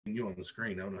you on the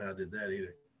screen. I don't know how I did that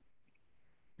either.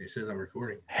 It says I'm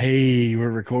recording. Hey,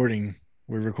 we're recording.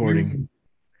 We're recording.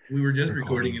 We were just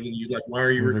recording, and then you're like, "Why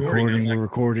are you recording?" I'm like, We're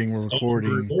recording. We're "Oh, we're recording.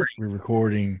 recording." We're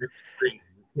recording.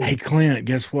 Hey, Recording. Clint,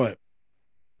 guess what?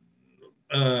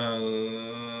 You're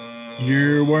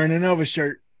wearing an Elvis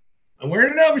shirt, I'm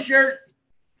wearing an Elvis shirt,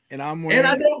 and I'm and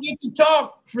I wearing. don't get to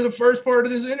talk for the first part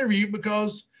of this interview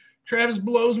because Travis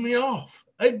blows me off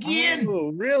again, Oh,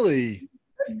 really?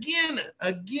 again.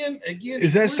 Is He that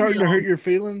blew me starting to hurt off. your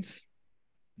feelings?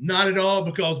 Not at all,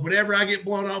 because whenever I get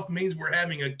blown off means we're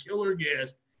having a killer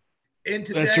guest. And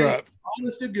That's today, right.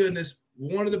 honest to goodness,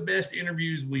 one of the best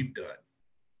interviews we've done.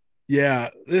 Yeah,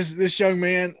 this young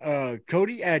man,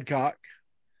 Cody Adcock,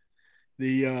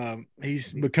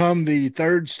 he's become the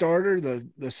third starter,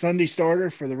 the Sunday starter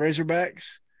for the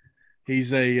Razorbacks.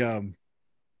 He's a I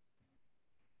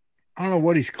don't know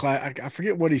what I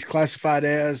forget what he's classified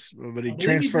as, but he I believe he'd be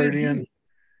a junior.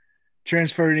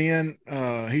 transferred in.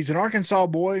 He's an Arkansas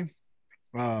boy,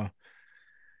 uh,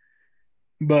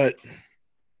 but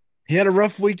he had a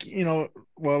rough week.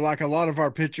 Well, like a lot of our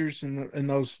pitchers in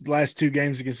those last two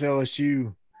games against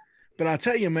LSU. But I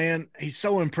tell you, man, he's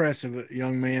so impressive,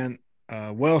 young man,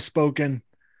 well spoken,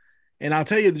 and I'll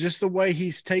tell you just the way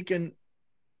he's taken,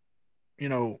 you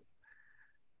know,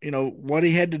 what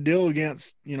he had to deal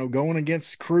against, going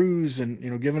against Cruz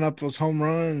and giving up those home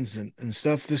runs and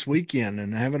stuff this weekend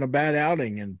and having a bad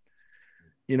outing, and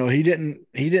he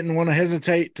didn't want to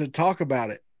hesitate to talk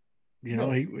about it. No,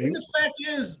 and the fact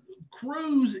is,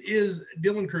 Cruz is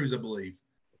Dylan Cruz, I believe.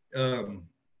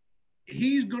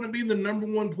 He's going to be the number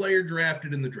one player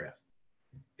drafted in the draft,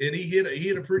 and he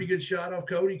hit a pretty good shot off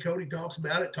Cody. Cody talks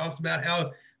about it, talks about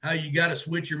how you got to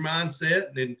switch your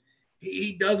mindset, and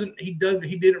he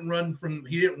didn't run from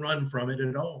it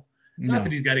at all. No. Not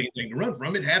that he's got anything to run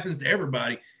from. It happens to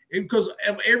everybody, and because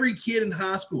of every kid in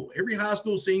high school, every high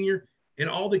school senior, and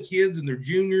all the kids in their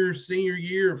junior, senior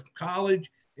year of college,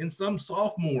 and some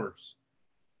sophomores,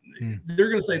 they're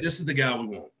going to say, "This is the guy we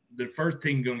want." The first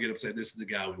team going to get upset. This is the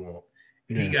guy we want,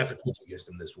 and he got to pitch against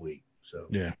them this week. So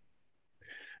yeah,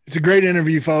 it's a great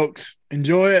interview, folks.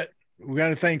 Enjoy it. We got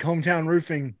to thank Hometown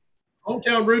Roofing.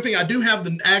 Hometown Roofing. I do have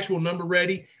the actual number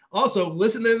ready. Also,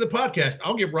 listen to the podcast.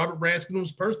 I'll give Robert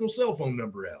Branscom's personal cell phone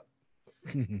number out.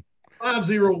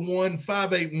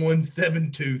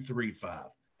 501-581-7235.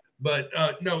 But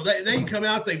no, they can come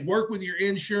out. They work with your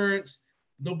insurance.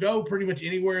 They'll go pretty much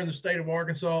anywhere in the state of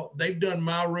Arkansas. They've done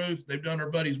my roof. They've done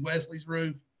our buddies Wesley's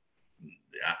roof.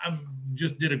 I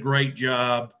just did a great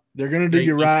job. They're going to do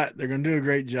you right. They're going to do a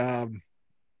great job.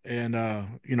 And,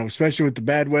 especially with the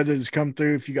bad weather that's come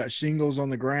through, if you got shingles on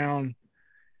the ground,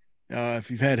 if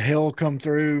you've had hail come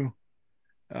through,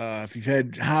 if you've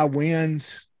had high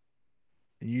winds,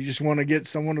 and you just want to get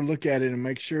someone to look at it and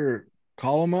make sure,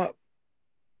 call them up,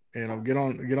 get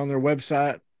on their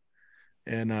website.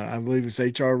 And I believe it's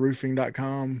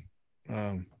hrroofing.com.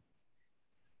 I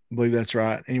believe that's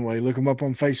right. Anyway, look them up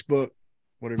on Facebook,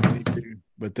 whatever you need to do,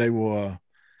 but they will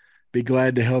be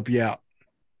glad to help you out.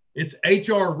 It's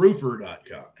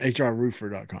hrroofer.com.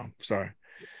 hrroofer.com. Sorry.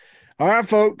 All right,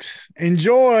 folks.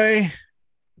 Enjoy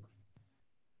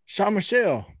Sean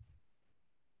Michelle.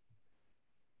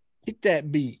 Kick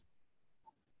that beat.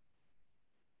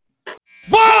 1,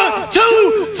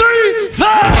 2, 3, 4.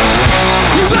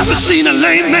 You ever seen a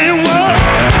lame man walk?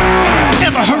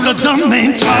 Ever heard a dumb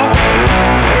man talk?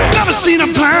 Ever seen a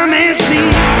blind man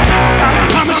see? I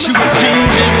promise you a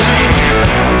change his name.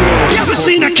 You ever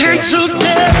seen a cancer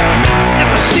dead?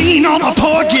 Ever seen all the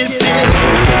poor get fed?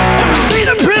 Ever seen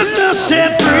a prisoner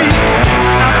set free?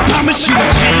 I promise you a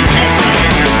change his name.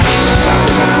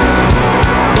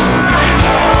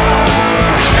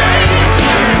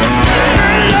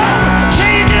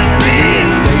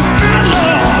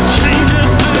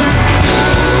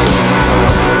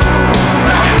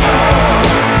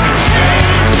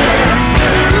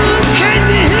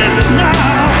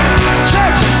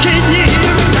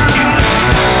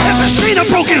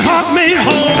 Broken heart made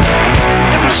whole.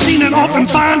 Ever seen an orphan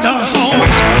find a home?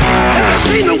 Ever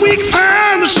seen the weak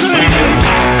find the strength?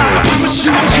 I promise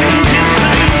you a change his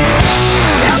name.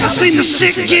 Ever seen the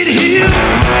sick get healed?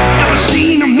 Ever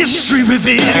seen a mystery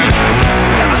revealed?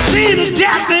 Ever seen a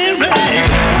death man raised?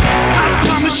 I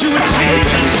promise you a change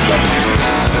his name.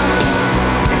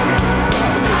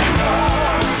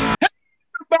 Hey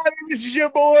everybody, this is your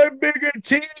boy Bigger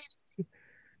T.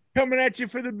 Coming at you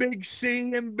for the Big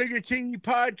C and Bigger T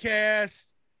podcast.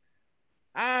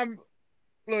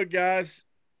 Look, guys,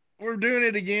 we're doing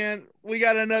it again. We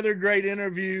got another great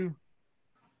interview.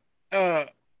 Oh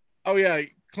yeah,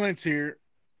 Clint's here.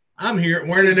 I'm here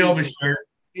wearing an Elvis shirt.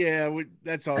 Yeah,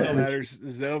 that's all that matters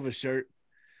is the Elvis shirt.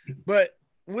 But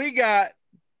we got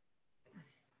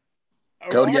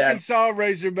Cody Arkansas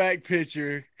Razorback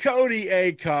pitcher Cody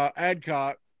Adcock.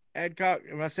 Adcock.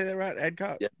 Am I saying that right?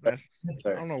 Adcock. Yeah, I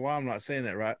don't know why I'm not saying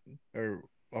that right, or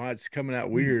why it's coming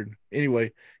out weird.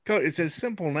 Anyway, Cody. It's a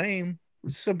simple name.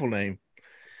 It's a simple name.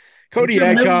 Cody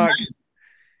Adcock.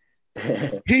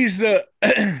 He's the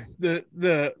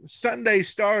the Sunday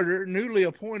starter, newly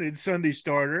appointed Sunday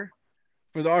starter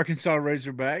for the Arkansas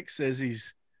Razorbacks. Says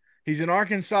he's an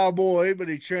Arkansas boy, but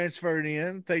he transferred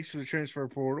in. Thanks for the transfer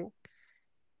portal.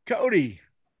 Cody,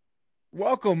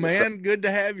 welcome, Yes, man. Good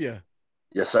to have you.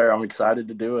 Yes, sir. I'm excited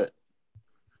to do it.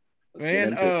 Let's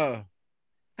man,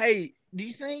 hey, do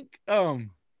you think LSU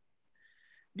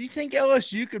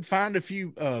could find a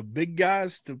few big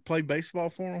guys to play baseball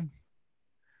for them?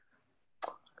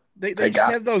 They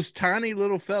just have those tiny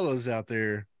little fellows out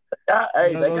there. Yeah,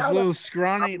 hey, they those got little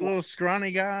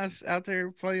scrawny guys out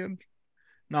there playing.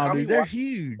 No, Tommy dude, they're White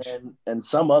huge. And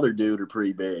some other dude are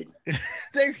pretty big.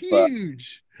 They're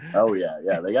huge. Oh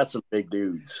yeah, they got some big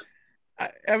dudes.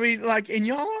 I mean, like, and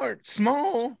y'all aren't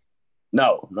small.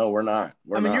 No, we're not.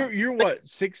 You're what,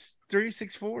 6'3",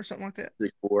 6'4", something like that?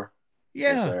 6'4".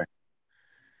 Yeah. Yes, sir.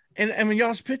 And I mean,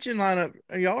 y'all's pitching lineup,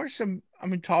 y'all are some,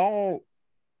 tall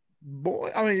boy.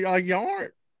 I mean, like, y'all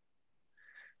aren't.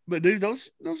 But dude,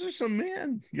 those are some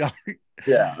men. Y'all.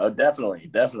 Yeah, definitely.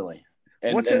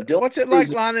 And what's it like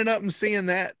lining up and seeing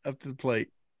that up to the plate?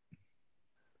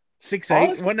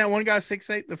 6'8". Wasn't that one guy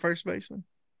 6'8", the first baseman?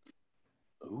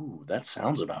 Ooh, that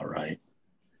sounds about right.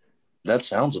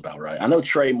 I know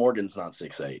Trey Morgan's not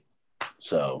 6'8",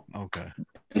 so okay.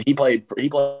 And he played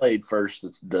first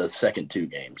the second two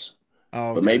games. Oh,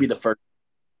 okay. But maybe the first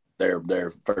their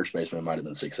first baseman might have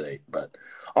been 6'8". But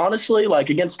honestly,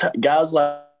 like against guys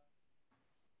like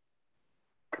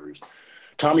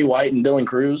Tommy White and Dylan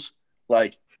Cruz,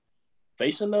 like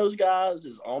facing those guys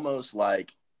is almost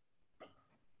like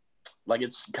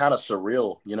it's kind of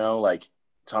surreal, you know. Like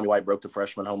Tommy White broke the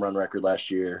freshman home run record last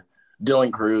year.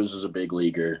 Dylan Cruz is a big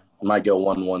leaguer. Might go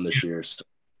 1-1 this year. So,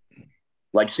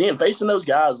 like facing those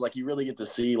guys, like you really get to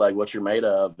see like what you're made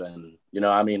of. And, you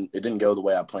know, I mean, it didn't go the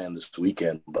way I planned this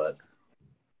weekend, but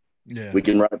yeah, we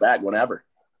can run it back whenever.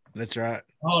 That's right.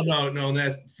 Oh, no,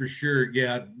 that's for sure.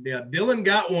 Yeah. Dylan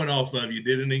got one off of you,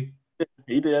 didn't he?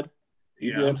 He did.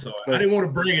 I'm sorry. I didn't want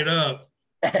to bring it up,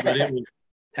 but it was.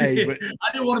 Hey, but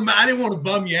I didn't want to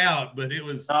bum you out, but it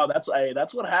was. Oh, that's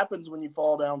what happens when you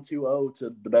fall down 2-0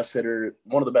 to the best hitter,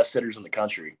 one of the best hitters in the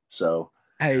country. So.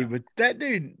 Hey, but that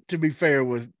dude, to be fair,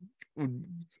 the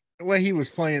way he was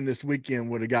playing this weekend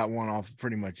would have got one off of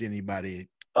pretty much anybody.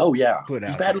 Oh yeah,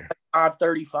 he's batting like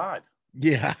 535.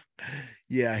 Yeah,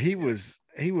 he's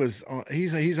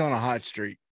on a hot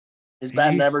streak. His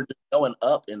bat never going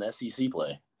up in SEC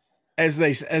play. As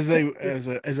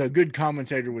a good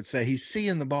commentator would say, he's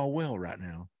seeing the ball well right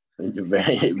now.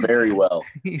 Very, very well.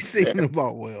 He's seeing the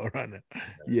ball well right now.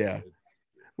 Yeah.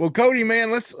 Well, Cody,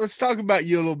 man, let's talk about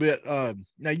you a little bit.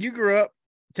 Now you grew up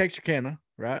Texarkana,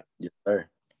 right? Yes, sir.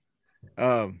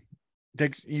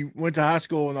 You went to high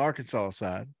school on the Arkansas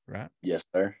side, right? Yes,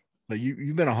 sir. So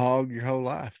you've been a hog your whole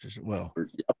life,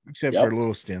 except for a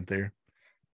little stint there.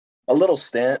 A little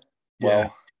stint. Yeah.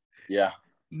 Well, yeah.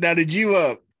 Now, did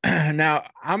you now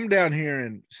I'm down here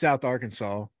in South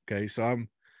Arkansas. Okay, so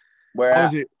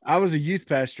I was a youth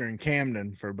pastor in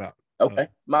Camden for about. Okay,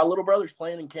 my little brother's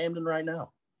playing in Camden right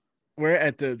now. Where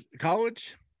at the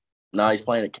college? No, he's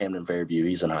playing at Camden Fairview.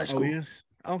 He's in high school. Oh, he is?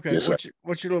 Okay. Yes,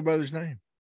 what's your little brother's name?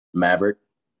 Maverick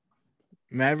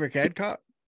Adcock?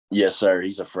 Yes, sir.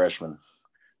 He's a freshman.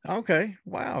 Okay.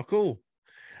 Wow. Cool.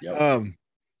 Yep.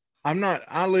 I'm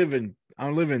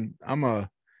a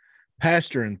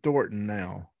pastor in Thornton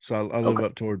now. So I live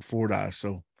up toward Fordyce.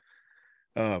 So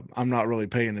I'm not really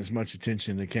paying as much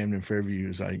attention to Camden Fairview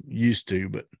as I used to,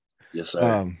 but yes,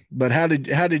 sir. But how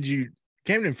did you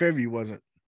Camden Fairview wasn't,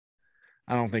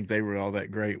 I don't think they were all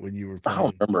that great when you were playing. I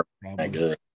don't remember that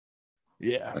good.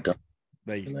 Yeah.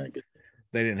 They that good.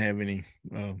 They didn't have any.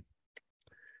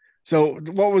 So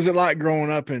what was it like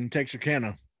growing up in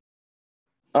Texarkana?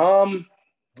 I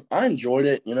enjoyed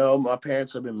it. You know, my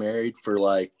parents have been married for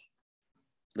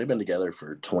they've been together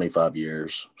for 25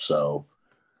 years. So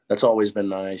that's always been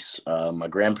nice. My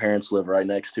grandparents live right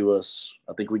next to us.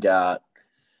 I think we got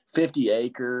 50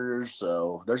 acres.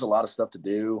 So there's a lot of stuff to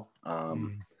do.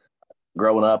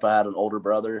 Growing up, I had an older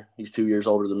brother. He's 2 years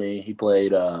older than me. He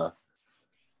played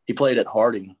at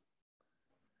Harding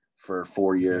for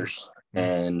 4 years.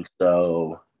 And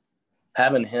so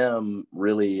having him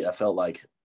really, I felt like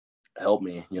helped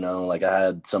me, like I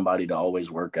had somebody to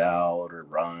always work out or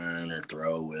run or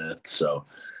throw with. So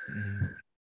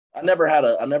I never had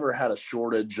a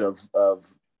shortage of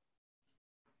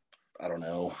I don't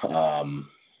know. I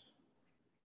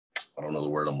don't know the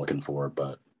word I'm looking for,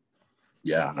 but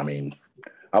yeah, I mean,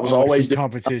 I was always some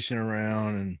competition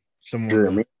around and someone.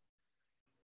 Sure,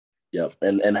 yep,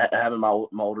 and having my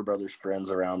older brother's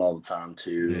friends around all the time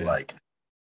too, like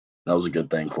that was a good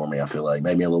thing for me. I feel like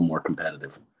made me a little more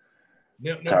competitive.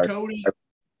 Now Cody,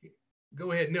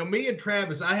 go ahead. Now, me and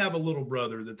Travis, I have a little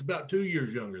brother that's about 2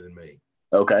 years younger than me.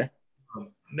 Okay.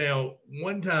 Now,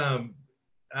 one time,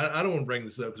 I don't want to bring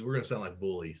this up because we're going to sound like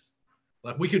bullies.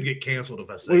 Like we could get canceled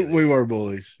if I say we were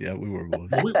bullies. Yeah, we were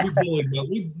bullies.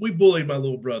 we bullied my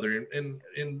little brother, and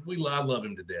I love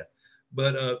him to death.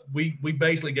 But we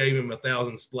basically gave him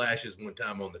 1,000 splashes one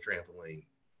time on the trampoline.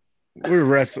 We were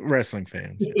wrestling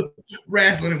fans.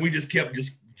 Wrestling, and we just kept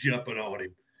jumping on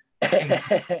him.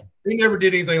 He never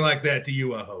did anything like that to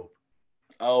you, I hope.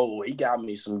 Oh, he got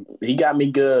me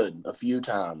good a few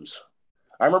times.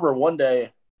 I remember one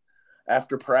day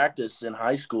after practice in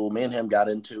high school, me and him got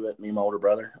into it, me and my older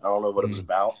brother. I don't know what it was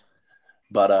about,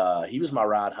 but he was my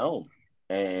ride home,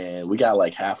 and we got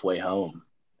like halfway home,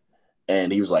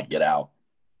 and he was like, "Get out,"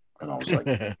 and I was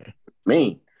like,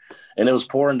 "Me," and it was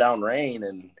pouring down rain,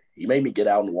 and he made me get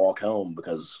out and walk home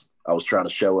because I was trying to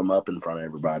show him up in front of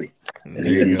everybody, and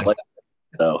he didn't play.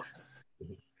 So,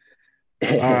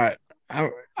 all right.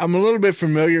 I'm a little bit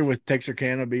familiar with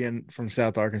Texarkana, being from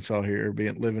South Arkansas here,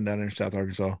 living down there in South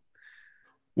Arkansas.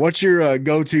 What's your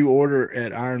go-to order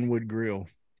at Ironwood Grill?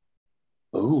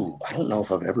 Ooh, I don't know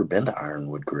if I've ever been to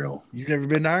Ironwood Grill. You've never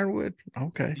been to Ironwood?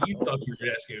 Okay. You thought you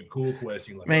were asking a cool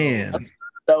question. Like, man.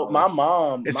 So my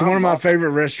mom. It's one of my favorite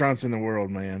restaurants in the world,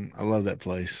 man. I love that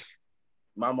place.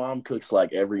 My mom cooks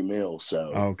like every meal,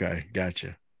 so. Okay,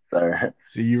 gotcha. So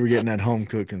you were getting that home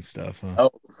cooking stuff, huh?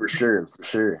 Oh, for sure.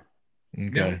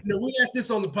 Okay. Now, we asked this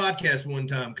on the podcast one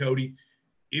time, Cody.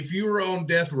 If you were on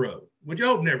death row, which I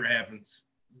hope never happens,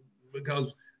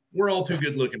 because we're all too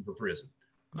good looking for prison.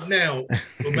 Now,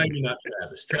 well, maybe not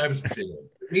Travis. Travis,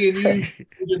 me and you,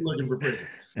 we're good looking for prison.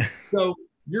 So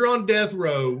you're on death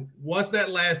row. What's that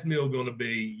last meal going to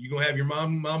be? You going to have your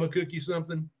mama cook you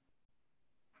something?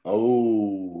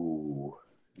 Oh,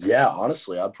 yeah.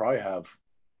 Honestly, I'd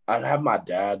have my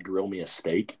dad grill me a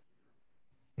steak.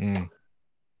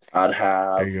 I'd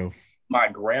have my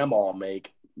grandma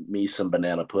make me some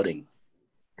banana pudding,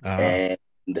 and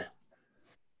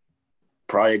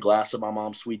probably a glass of my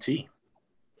mom's sweet tea.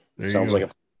 Sounds like a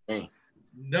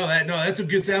that's a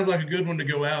good. Sounds like a good one to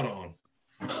go out on.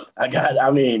 I got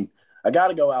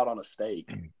to go out on a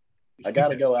steak. I got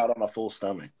to go out on a full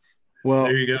stomach. Well,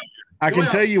 there you go. I can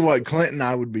tell you what Clint and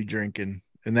I would be drinking,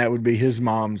 and that would be his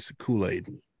mom's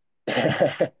Kool-Aid.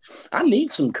 I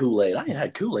need some Kool-Aid. I ain't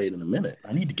had Kool-Aid in a minute.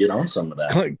 I need to get on some of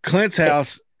that. Clint's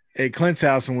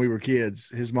house when we were kids,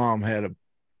 his mom had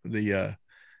the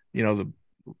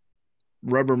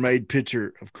Rubbermaid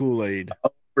pitcher of Kool-Aid. Oh,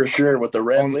 for sure, with the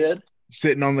red lid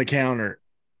sitting on the counter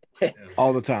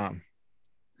all the time.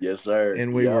 Yes, sir.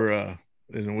 And we were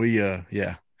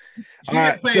yeah. She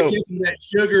didn't pay attention to that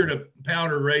sugar to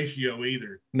powder ratio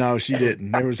either. No, she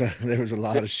didn't. There was a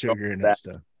lot of sugar in that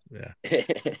stuff. Yeah.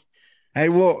 Hey,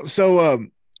 well, so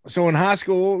in high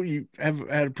school, you have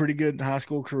had a pretty good high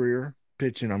school career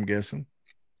pitching, I'm guessing.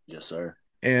 Yes, sir.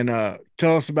 And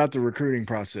tell us about the recruiting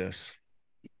process.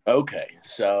 Okay,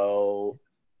 so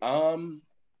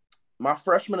my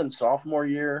freshman and sophomore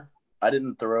year, I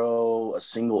didn't throw a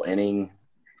single inning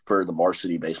for the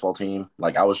varsity baseball team.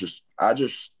 Like I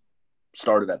just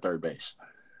started at third base.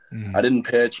 I didn't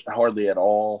pitch hardly at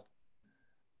all.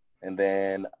 And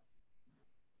then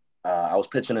I was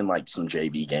pitching in like some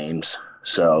JV games.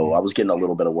 So I was getting a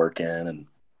little bit of work in. And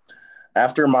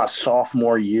after my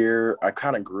sophomore year, I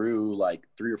kind of grew like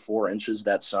 3 or 4 inches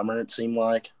that summer, it seemed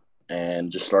like,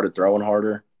 and just started throwing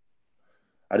harder.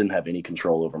 I didn't have any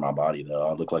control over my body, though.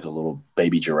 I looked like a little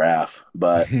baby giraffe.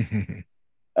 But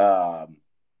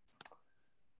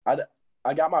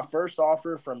I got my first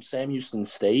offer from Sam Houston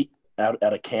State out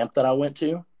at a camp that I went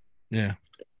to. Yeah.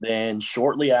 Then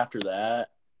shortly after that,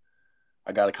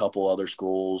 I got a couple other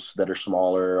schools that are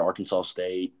smaller, Arkansas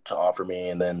State to offer me.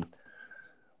 And then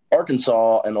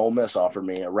Arkansas and Ole Miss offered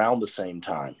me around the same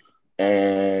time.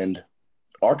 And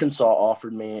Arkansas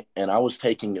offered me, and I was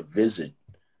taking a visit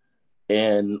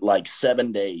in like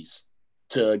 7 days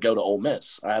to go to Ole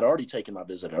Miss. I had already taken my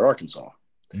visit at Arkansas.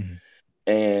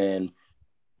 And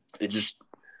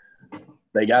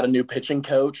they got a new pitching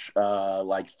coach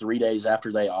like 3 days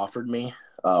after they offered me.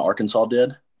 Arkansas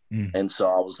did. And so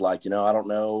I was like, I don't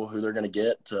know who they're going to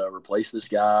get to replace this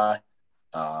guy.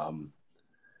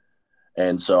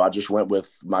 And so I just went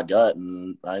with my gut,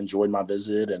 and I enjoyed my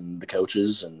visit and the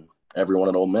coaches and everyone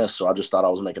at Ole Miss. So I just thought I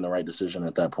was making the right decision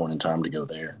at that point in time to go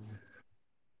there.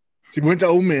 So you went to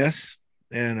Ole Miss,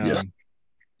 and Yes.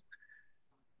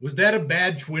 Was that a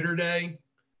bad Twitter day?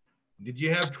 Did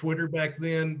you have Twitter back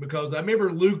then? Because I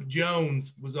remember Luke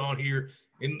Jones was on here,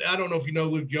 and I don't know if you know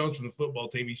Luke Jones from the football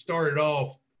team. He started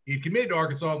off, he committed to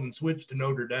Arkansas and then switched to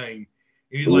Notre Dame.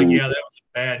 And he's like, yeah, that was a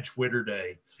bad Twitter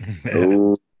day.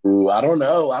 Ooh, I don't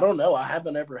know. I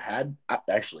haven't ever had –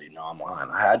 actually, no, I'm lying.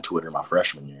 I had Twitter my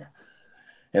freshman year,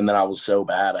 and then I was so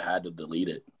bad I had to delete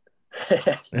it.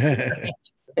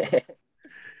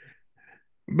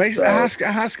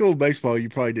 High school baseball, you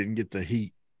probably didn't get the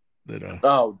heat that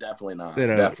definitely not.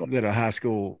 That a high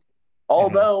school.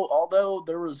 Although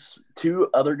there was two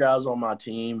other guys on my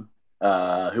team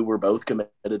who were both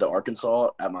committed to Arkansas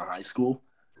at my high school,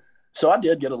 so I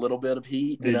did get a little bit of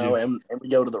heat, and we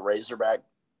go to the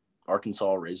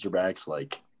Arkansas Razorbacks,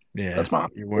 like that's my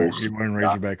you're wearing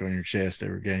Razorback on your chest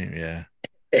every game,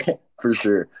 for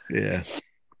sure, yeah.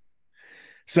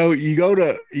 So you go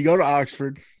to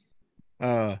Oxford.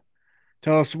 Tell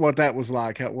us what that was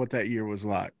like, what that year was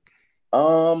like.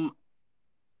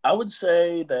 I would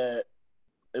say that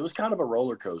it was kind of a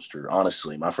roller coaster,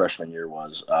 honestly. My freshman year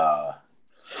was. I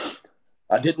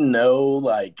didn't know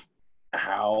what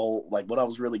I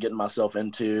was really getting myself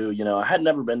into. I had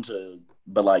never been to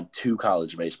but 2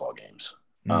 college baseball games.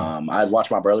 I'd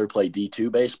watched my brother play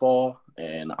D2 baseball,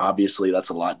 and obviously that's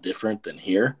a lot different than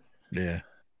here. Yeah.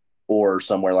 Or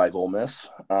somewhere like Ole Miss.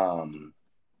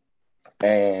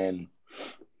 And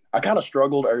I kind of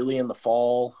struggled early in the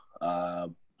fall.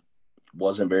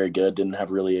 Wasn't very good. Didn't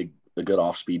have really a good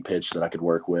off-speed pitch that I could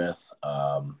work with.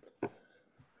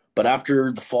 But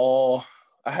after the fall,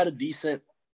 I had a decent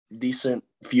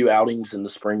few outings in the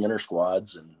spring inter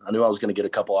squads, and I knew I was going to get a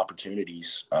couple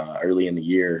opportunities early in the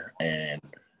year, and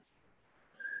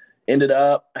ended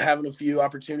up having a few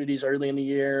opportunities early in the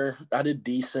year. I did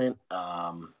decent.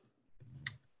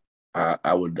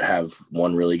 I would have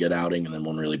one really good outing and then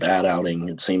one really bad outing,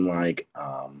 it seemed like.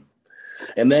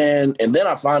 And then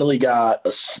I finally got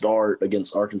a start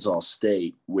against Arkansas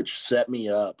State, which set me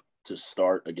up to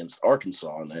start against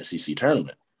Arkansas in the SEC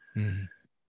tournament. Mm-hmm.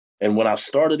 And when I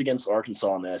started against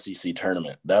Arkansas in the SEC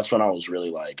tournament, that's when I was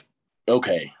really like,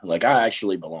 okay, I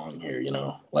actually belong here,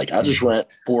 I just went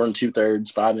 4 2/3,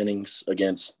 5 innings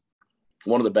against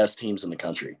one of the best teams in the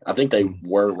country. I think they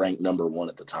were ranked number 1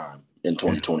 at the time in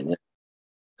 2021.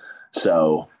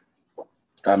 So,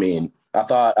 I mean, I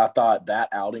thought that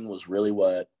outing was really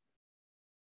what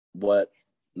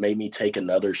made me take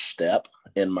another step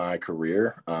in my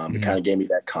career. It kind of gave me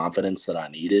that confidence that I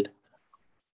needed.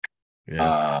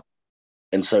 Yeah.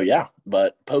 And so,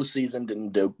 but postseason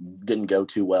didn't go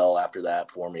too well after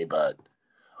that for me. But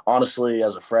honestly,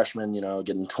 as a freshman,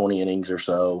 getting 20 innings or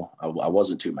so, I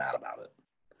wasn't too mad about it.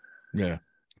 Yeah.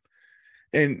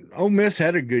 And Ole Miss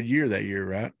had a good year that year,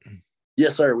 right?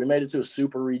 Yes, sir. We made it to a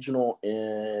super regional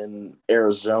in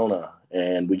Arizona,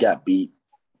 and we got beat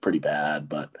pretty bad.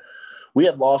 But we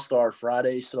had lost our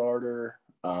Friday starter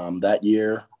that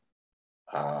year,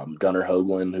 Gunnar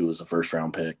Hoagland, who was a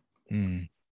first-round pick.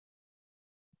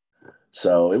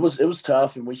 So it was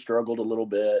tough, and we struggled a little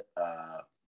bit.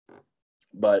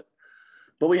 But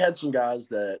we had some guys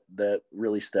that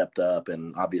really stepped up,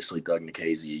 and obviously Doug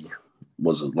Nikhazy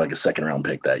was a second-round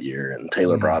pick that year, and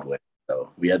Taylor Broadway.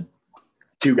 So we had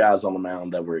 2 guys on the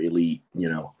mound that were elite,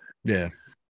 Yeah.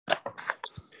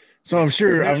 So I'm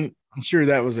sure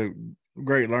that was a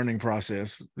great learning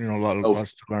process. A lot of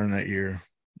us to learn that year.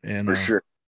 And for sure.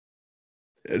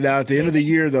 Now at the end of the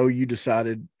year, though, you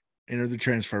decided enter the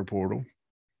transfer portal.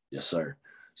 Yes, sir.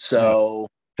 So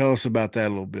tell us about that a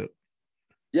little bit.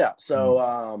 Yeah. So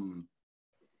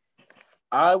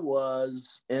I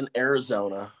was in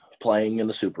Arizona playing in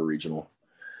the super regional,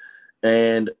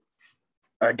 and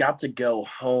I got to go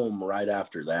home right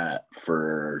after that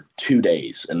for 2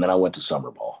 days, and then I went to summer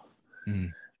ball.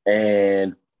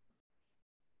 And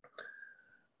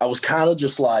I was kind of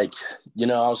just I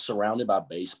was surrounded by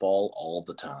baseball all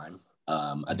the time.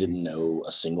 I didn't know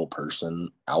a single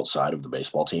person outside of the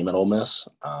baseball team at Ole Miss.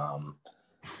 I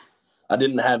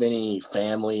didn't have any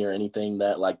family or anything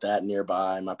that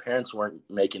nearby. My parents weren't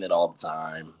making it all the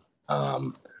time.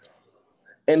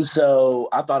 And so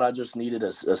I thought I just needed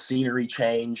a scenery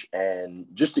change and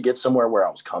just to get somewhere where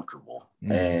I was comfortable.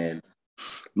 And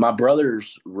my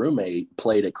brother's roommate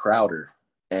played at Crowder,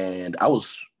 and I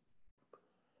was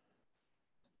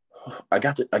I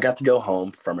got to go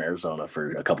home from Arizona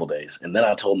for a couple of days, and then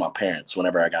I told my parents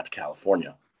whenever I got to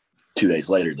California 2 days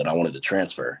later that I wanted to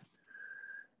transfer.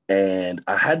 And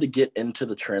I had to get into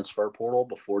the transfer portal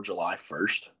before July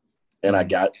 1st, and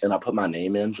I put my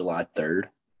name in July 3rd.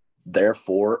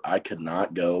 Therefore, I could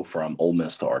not go from Ole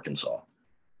Miss to Arkansas.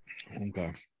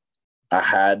 Okay. I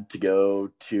had to go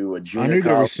to a junior I knew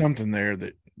college. there was something there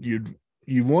that you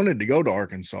wanted to go to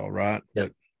Arkansas, right?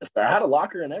 But I had a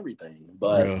locker and everything,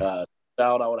 but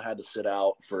I would have had to sit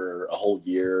out for a whole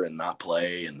year and not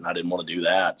play, and I didn't want to do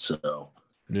that. So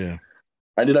yeah,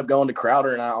 I ended up going to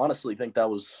Crowder, and I honestly think that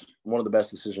was one of the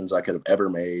best decisions I could have ever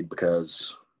made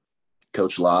because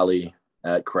Coach Lally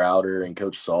at Crowder and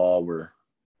Coach Saul were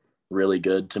really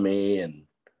good to me, and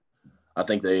I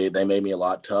think they made me a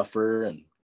lot tougher and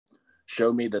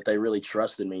showed me that they really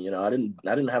trusted me. You know, I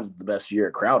didn't have the best year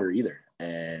at Crowder either,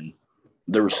 and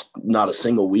there was not a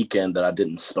single weekend that I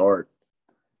didn't start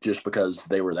just because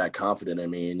they were that confident in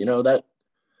me. And you know, that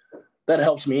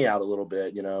helps me out a little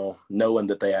bit, you know, knowing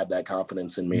that they have that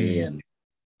confidence in me. And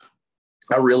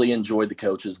I really enjoyed the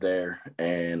coaches there,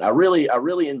 and I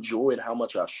really enjoyed how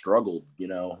much I struggled, you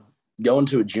know, going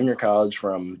to a junior college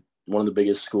from one of the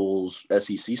biggest schools,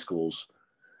 SEC schools.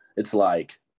 It's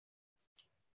like,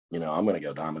 you know, I'm going to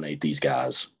go dominate these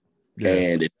guys. Yeah.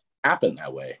 And it happened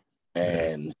that way.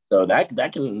 And so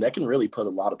that can really put a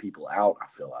lot of people out, I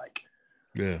feel like.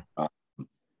 Yeah.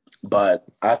 But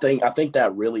I think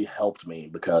that really helped me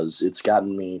because it's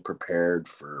gotten me prepared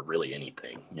for really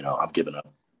anything. You know, I've given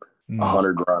up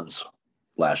 100 runs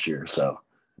last year, so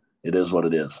it is what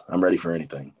it is. I'm ready for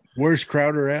anything. Where's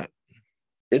Crowder at?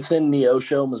 It's in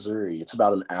Neosho, Missouri. It's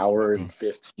about an hour and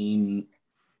 15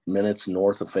 minutes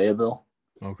north of Fayetteville.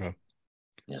 Okay.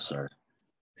 Yes, sir.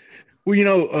 Well, you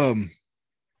know,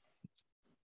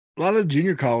 a lot of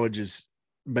junior colleges,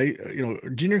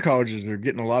 junior colleges are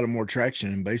getting a lot of more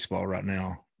traction in baseball right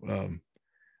now.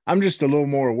 I'm just a little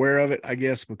more aware of it, I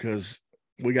guess, because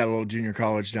we got a little junior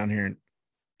college down here in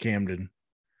Camden,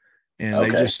 and they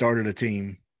just started a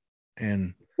team.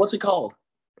 And what's it called?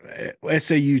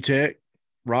 SAU Tech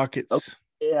Rockets. Okay.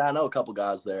 Yeah, I know a couple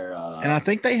guys there. And I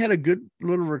think they had a good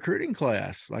little recruiting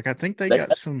class. Like, I think they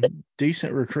got some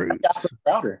decent recruits.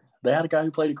 They had a guy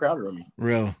who played at Crowder with me.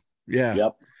 Real. Yeah.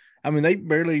 Yep. I mean, they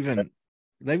barely even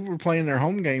 – they were playing their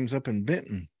home games up in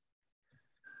Benton.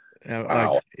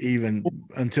 Wow. Like, even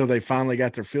until they finally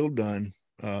got their field done.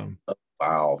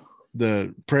 Wow.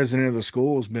 The president of the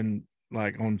school has been,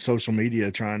 like, on social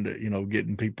media trying to, you know,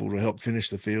 getting people to help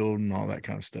finish the field and all that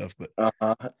kind of stuff.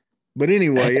 But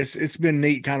anyway, it's been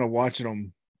neat kind of watching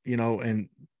them, you know, and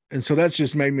so that's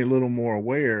just made me a little more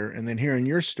aware. And then hearing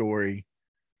your story,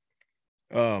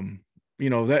 you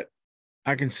know, that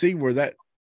I can see where that,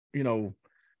 you know,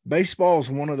 baseball is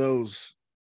one of those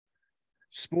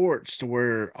sports to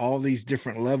where all these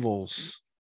different levels,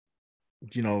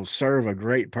 you know, serve a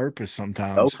great purpose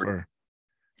sometimes for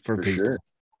people. Sure.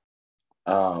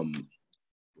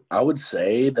 I would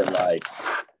say that, like,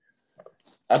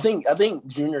 I think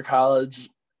junior college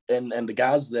and the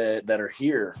guys that are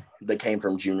here that came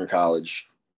from junior college,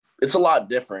 it's a lot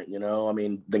different, you know, I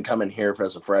mean, than coming here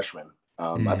as a freshman.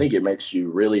 I think it makes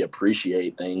you really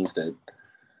appreciate things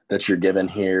that you're given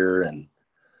here, and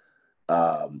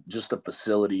just the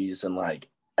facilities and, like,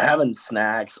 having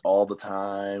snacks all the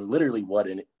time, literally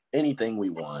anything we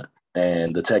want,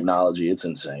 and the technology, it's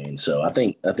insane. So I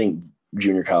think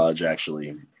junior college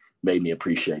actually made me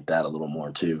appreciate that a little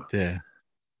more too. Yeah.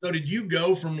 So did you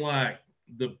go from, like,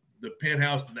 the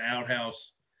penthouse to the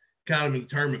outhouse kind of in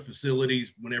terms of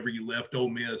facilities whenever you left Ole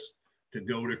Miss to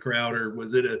go to Crowder?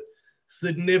 Was it a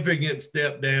significant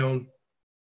step down?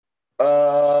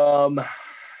 Well,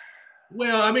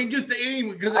 I mean, just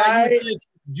because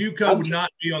JUCO would not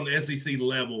be on the SEC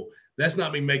level. That's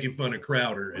not me making fun of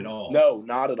Crowder at all. No,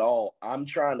 not at all. I'm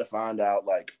trying to find out,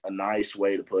 like, a nice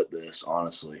way to put this,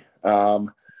 honestly.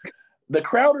 The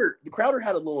Crowder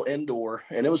had a little indoor,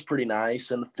 and it was pretty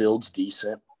nice, and the field's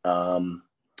decent. But,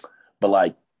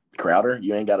 like, Crowder,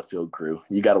 you ain't got a field crew.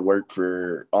 You got to work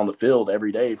on the field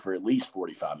every day for at least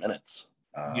 45 minutes.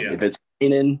 If it's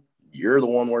raining, you're the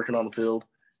one working on the field.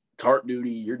 Tarp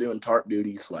duty, you're doing tarp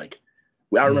duties. Like,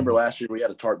 I remember last year we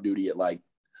had a tarp duty at, like,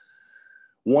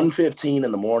 1:15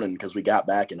 in the morning because we got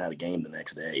back and had a game the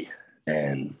next day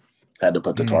and had to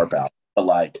put the tarp out. But,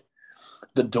 like,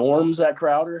 the dorms at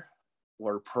Crowder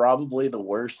were probably the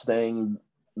worst thing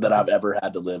that I've ever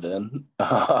had to live in.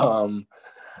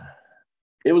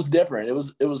 It was different.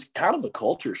 It was kind of a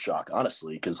culture shock,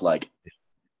 honestly, because, like,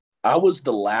 I was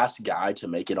the last guy to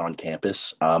make it on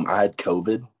campus. I had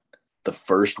COVID the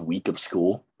first week of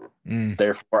school.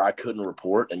 Therefore, I couldn't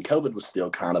report, and COVID was still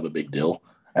kind of a big deal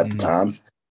at the time.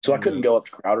 So I couldn't go up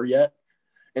to Crowder yet.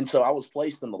 And so I was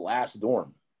placed in the last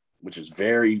dorm, which is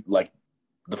very, like,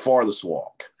 the farthest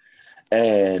walk.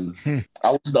 And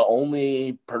I was the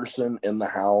only person in the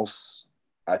house,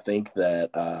 I think,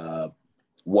 that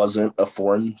wasn't a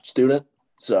foreign student.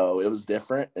 So it was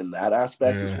different in that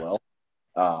aspect as well.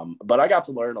 But I got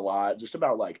to learn a lot just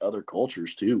about, like, other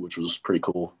cultures too, which was pretty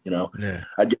cool. You know,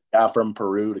 I'd get a guy from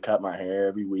Peru to cut my hair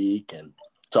every week and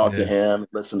talk to him,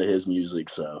 listen to his music.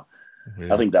 So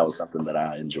I think that was something that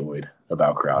I enjoyed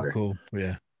about Crowder. Cool.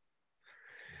 Yeah.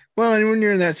 Well, and when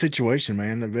you're in that situation,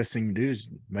 man, the best thing to do is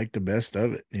make the best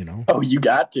of it, you know. Oh, you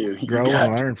got to. Grow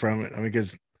and learn from it. I mean,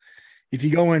 because if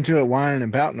you go into it whining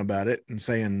and pouting about it and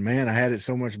saying, man, I had it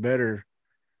so much better,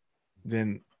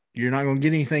 then you're not going to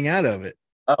get anything out of it.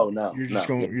 Oh, no. You're just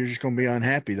going to be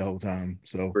unhappy the whole time.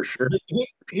 So for sure.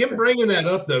 Him bringing that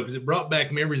up, though, because it brought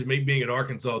back memories of me being at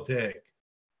Arkansas Tech.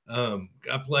 I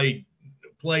played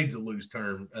to lose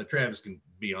term. Travis can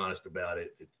be honest about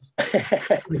it.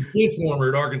 Bench warmer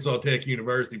at Arkansas Tech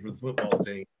University for the football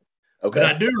team. Okay.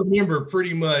 But I do remember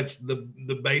pretty much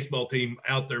the baseball team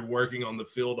out there working on the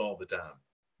field all the time.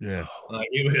 Yeah. Like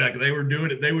they were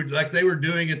doing it. They were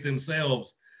doing it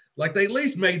themselves. Like they at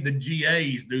least made the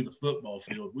GAs do the football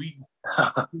field. We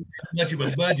much of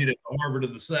a budget at Harvard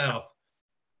of the South.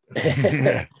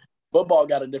 Football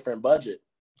got a different budget.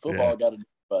 Got a different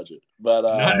budget, but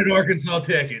not at Arkansas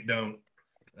Tech. It don't.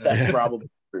 That's probably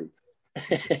true.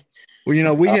 Well, you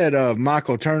know, we had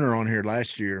Michael Turner on here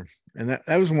last year, and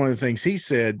that was one of the things he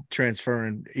said,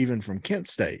 transferring even from Kent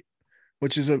State,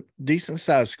 which is a decent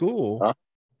sized school.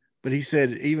 But he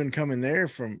said even coming there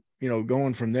from, you know,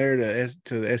 going from there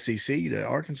to the SEC to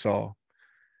Arkansas,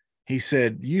 he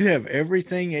said you have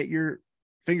everything at your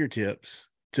fingertips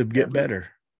to get better.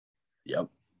 Yep.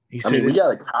 He said, we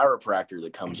got a chiropractor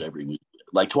that comes every week,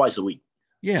 like twice a week.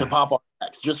 Yeah. To pop our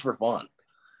backs just for fun.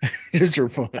 Just for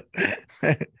fun.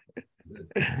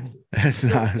 That's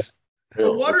nice.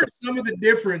 So what are some of the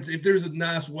difference, if there's a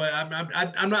nice way,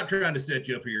 I'm not trying to set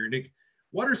you up here, Nick.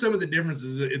 What are some of the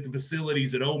differences at the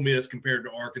facilities at Ole Miss compared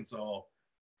to Arkansas?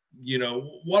 You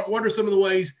know, what are some of the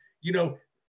ways, you know,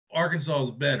 Arkansas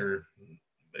is better?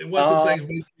 What's some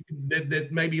things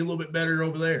that may be a little bit better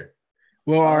over there?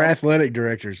 Well, our athletic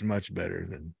director is much better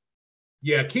than.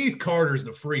 Yeah, Keith Carter's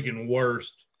the freaking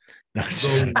worst.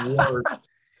 The worst.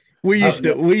 We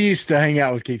used to hang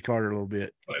out with Keith Carter a little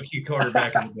bit. Keith Carter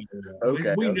back in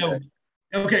the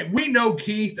day. We know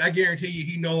Keith. I guarantee you,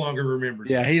 he no longer remembers.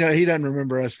 Yeah, he doesn't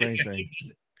remember us for anything.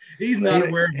 He's not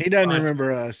aware. He doesn't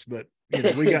remember us, but you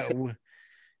know,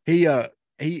 we got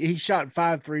he shot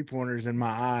 5 3-pointers in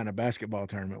my eye in a basketball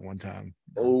tournament one time.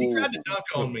 He tried to dunk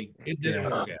on me. It didn't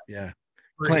work out. Yeah,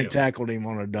 Clint tackled him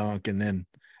on a dunk, and then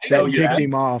that ticked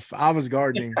him off. I was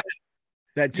guarding him.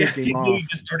 That ticked him off. He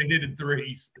just started hitting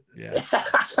threes. Yeah.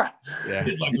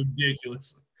 It's like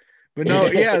ridiculous. But no,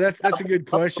 yeah, that's a good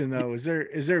question though. Was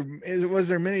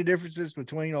there many differences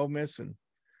between Ole Miss and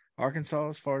Arkansas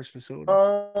as far as facilities?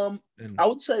 I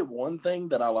would say one thing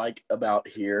that I like about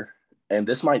here, and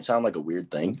this might sound like a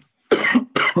weird thing,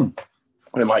 and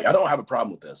like I don't have a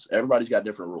problem with this. Everybody's got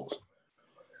different rules.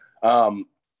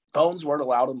 Phones weren't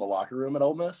allowed in the locker room at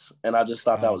Ole Miss, and I just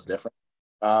thought that was different.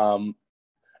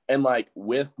 And like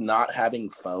with not having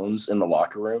phones in the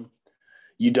locker room,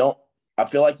 I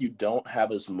feel like you don't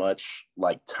have as much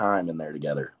like time in there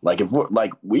together. Like if we're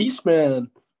like, we spend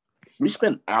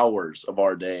hours of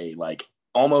our day, like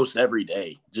almost every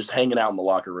day, just hanging out in the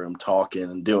locker room, talking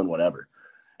and doing whatever.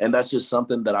 And that's just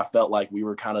something that I felt like we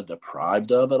were kind of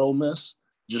deprived of at Ole Miss,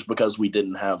 just because we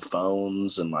didn't have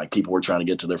phones and like people were trying to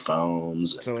get to their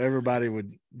phones. So everybody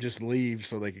would just leave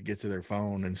so they could get to their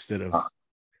phone instead of.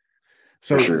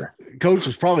 So sure. Coach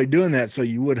was probably doing that so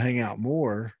you would hang out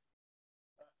more.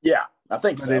 Yeah, I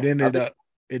think so. It ended up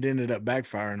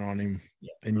backfiring on him,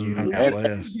 and you hung out less.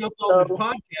 I on this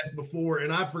podcast before,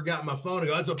 and I forgot my phone. I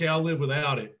go, "That's okay, I'll live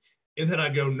without it." And then I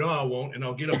go, "No, I won't," and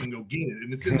I'll get up and go get it,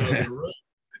 and it's in the other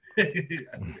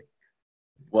room.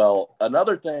 Well,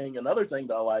 another thing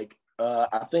that I like,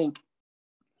 I think,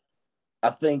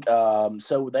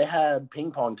 so they had ping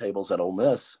pong tables at Ole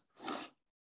Miss.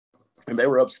 And they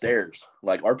were upstairs,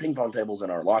 like our ping pong tables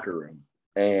in our locker room,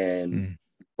 and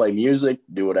play music,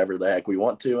 do whatever the heck we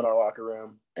want to in our locker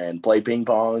room, and play ping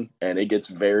pong. And it gets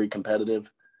very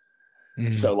competitive.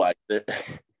 So like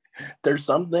there's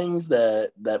some things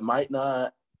that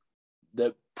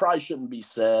probably shouldn't be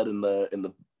said in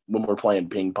the when we're playing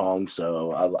ping pong.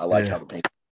 So I like how the ping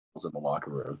pong is in the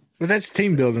locker room. But that's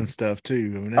team building stuff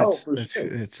too. I mean,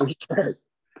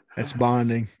 that's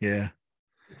bonding. Yeah,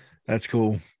 that's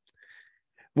cool.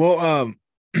 Well,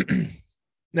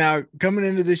 now coming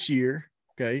into this year,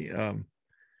 okay,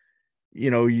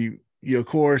 you of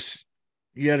course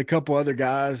you had a couple other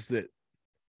guys that,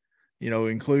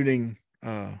 including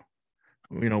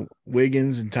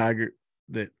Wiggins and Tiger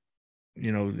that,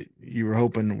 you were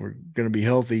hoping were going to be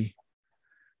healthy,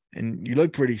 and you're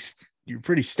pretty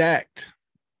stacked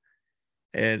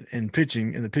in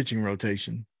the pitching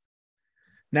rotation.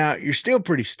 Now you're still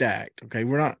pretty stacked. Okay.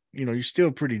 We're not, you're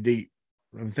still pretty deep.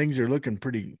 I mean, things are looking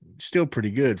still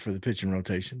pretty good for the pitching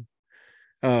rotation.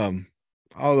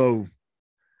 Although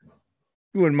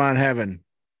you wouldn't mind having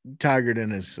Tiger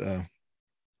in his,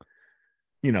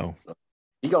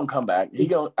 He's gonna come back. I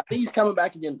think he's coming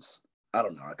back against. I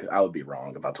don't know. I would be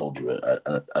wrong if I told you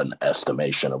an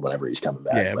estimation of whenever he's coming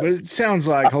back. Yeah, but it sounds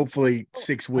like hopefully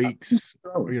 6 weeks.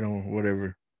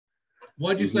 Whatever.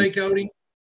 What'd you say, Cody?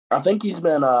 I think he's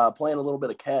been playing a little bit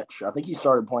of catch. I think he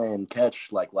started playing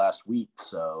catch like last week,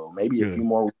 so maybe a few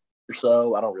more weeks or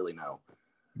so. I don't really know.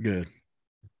 Good.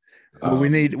 Well, we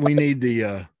need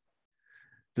the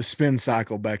spin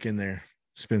cycle back in there.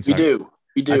 Spin cycle.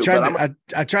 We do.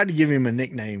 I tried to give him a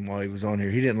nickname while he was on here.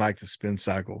 He didn't like the spin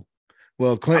cycle.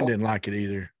 Well, Clint didn't like it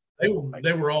either.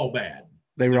 They were all bad.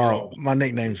 My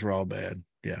nicknames were all bad.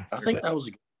 Yeah. I think that was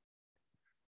a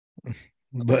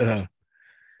good.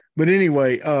 But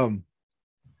anyway,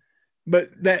 but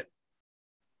that,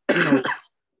 one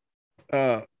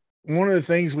of the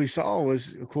things we saw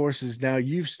was, of course, is now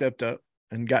you've stepped up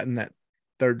and gotten that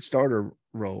third starter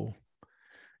role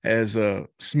as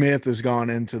Smith has gone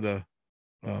into the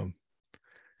to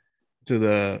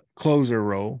the closer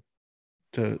role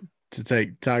to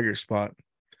take Tiger's spot.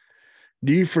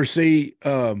 Do you foresee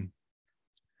when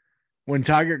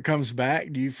Tiger comes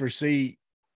back, do you foresee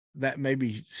that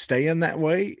maybe staying that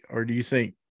way, or do you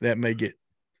think that may get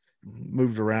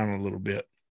moved around a little bit?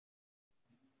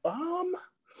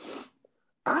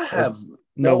 I have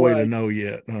no way to know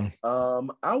yet. I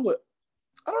don't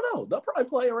know. They'll probably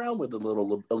play around with it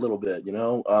a little bit,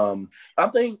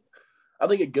 I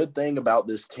think a good thing about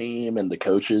this team and the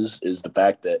coaches is the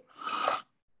fact that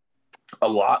a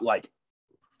lot, like,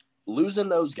 losing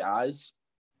those guys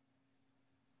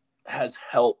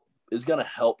is going to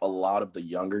help a lot of the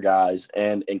younger guys,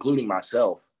 and including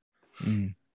myself,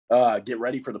 get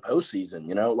ready for the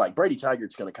postseason. Like Brady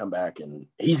Tigers going to come back and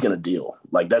he's going to deal.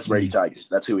 Like, that's Brady Tigers.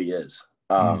 That's who he is.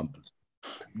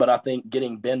 But I think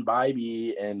getting Ben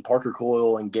Bybee and Parker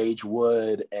Coyle and Gage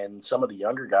Wood and some of the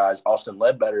younger guys, Austin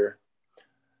Ledbetter,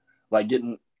 like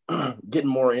getting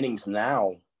more innings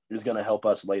now is going to help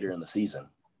us later in the season.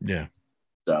 Yeah.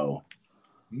 So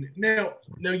now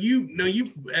you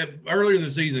earlier in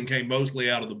the season came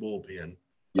mostly out of the bullpen.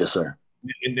 Yes, sir.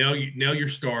 And now you're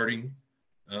starting.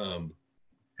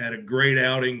 Had a great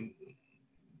outing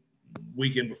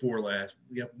weekend before last.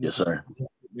 Yep. Yes, sir.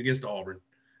 Against Auburn.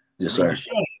 Yes, sir.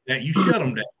 You shut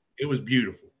them down. It was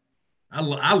beautiful.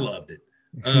 I loved it.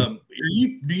 Do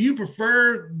you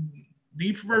prefer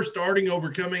starting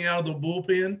over coming out of the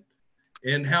bullpen?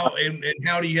 And how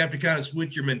do you have to kind of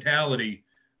switch your mentality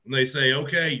when they say,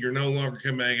 okay, you're no longer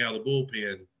coming out of the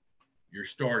bullpen, you're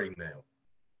starting now?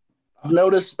 I've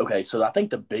noticed, so I think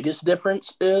the biggest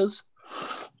difference is,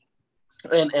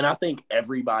 and I think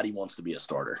everybody wants to be a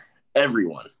starter.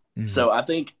 Everyone. Mm-hmm. So I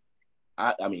think,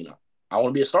 I want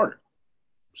to be a starter.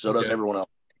 So does everyone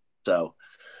else. So,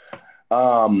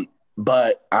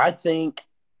 but I think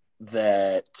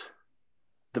that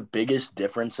the biggest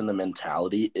difference in the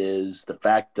mentality is the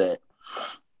fact that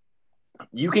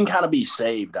you can kind of be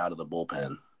saved out of the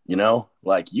bullpen,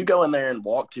 like you go in there and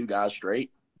walk two guys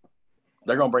straight,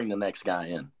 they're going to bring the next guy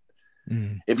in.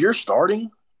 Mm. If you're starting,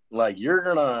 like they're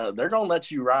going to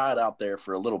let you ride out there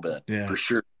for a little bit, for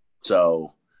sure.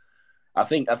 So I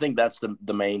think that's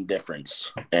the main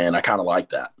difference. And I kind of like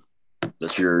that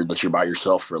you're by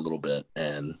yourself for a little bit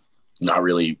and not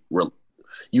really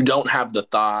you don't have the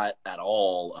thought at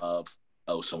all of,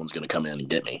 oh, someone's going to come in and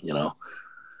get me,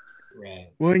 Right.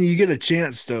 When you get a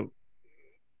chance to,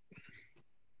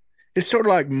 it's sort of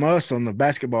like Muss on the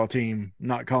basketball team,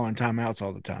 not calling timeouts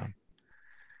all the time.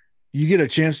 You get a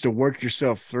chance to work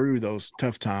yourself through those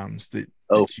tough times that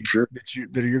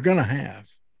you're going to have.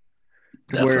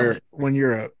 Definitely. Where when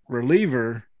you're a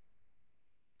reliever,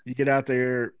 you get out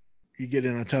there, you get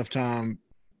in a tough time,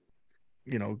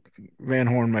 Van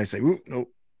Horn may say,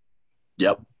 nope.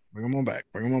 Yep. Bring them back.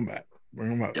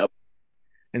 Yep.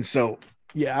 And so,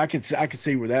 yeah, I could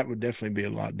see where that would definitely be a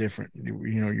lot different,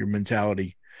 your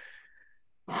mentality.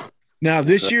 Now,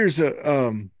 this year's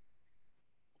y'all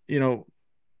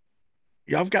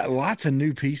have got lots of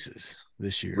new pieces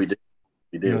this year. We do.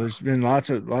 There's been lots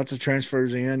of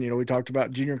transfers in. We talked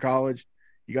about junior college.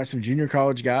 you got some junior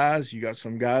college guys. You got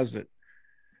some guys that,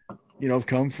 have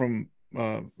come from,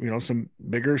 some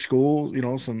bigger schools,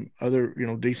 some other,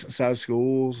 decent sized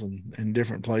schools and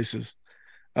different places.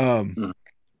 And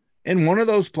one of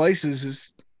those places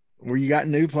is where you got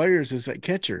new players is at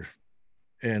catcher.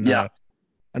 And I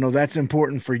know that's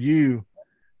important for you.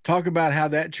 Talk about how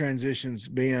that transition's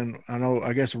been.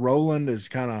 I guess Roland is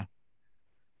kind of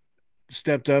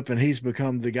stepped up and he's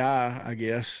become the guy, I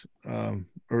guess,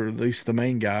 or at least the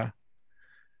main guy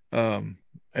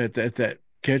at that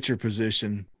catcher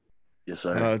position. Yes,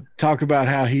 sir. Talk about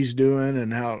how he's doing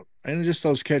and just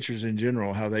those catchers in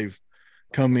general, how they've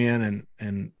come in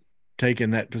and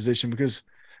taken that position, because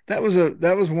that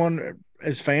was one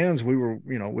as fans we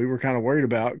were kind of worried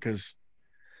about, because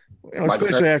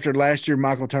especially after last year,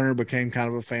 Michael Turner became kind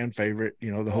of a fan favorite.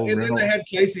 The whole and then they had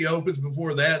Casey Opens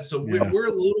before that, so we're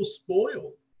a little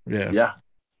spoiled. Yeah. I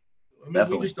mean,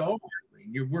 definitely. We just are.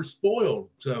 We're spoiled.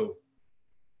 So,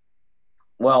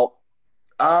 well,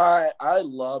 I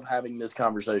love having this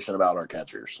conversation about our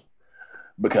catchers,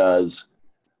 because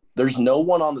there's no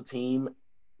one on the team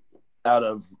out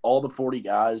of all the 40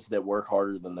 guys that work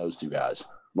harder than those two guys.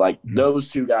 Like those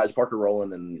two guys, Parker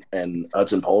Rowland and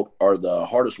Hudson Polk, are the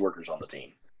hardest workers on the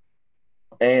team.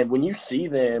 And when you see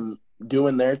them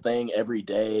doing their thing every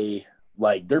day,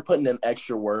 like they're putting in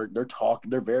extra work,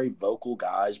 they're very vocal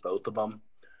guys, both of them.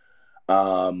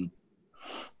 I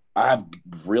have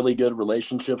really good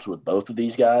relationships with both of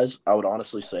these guys. I would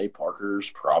honestly say Parker's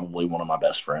probably one of my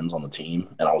best friends on the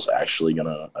team. And I was actually going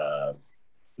to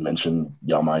mention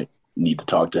y'all might need to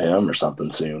talk to him or something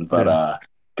soon. But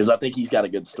because I think he's got a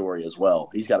good story as well.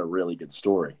 He's got a really good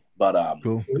story. But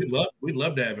cool. We'd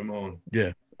love to have him on.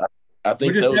 Yeah. I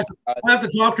think we'll have to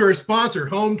talk to our sponsor,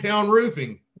 Hometown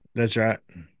Roofing. That's right.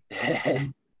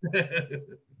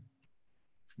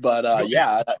 But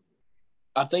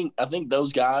I think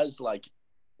those guys, like,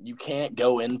 you can't get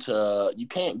on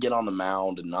the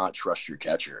mound and not trust your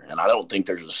catcher. And I don't think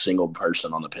there's a single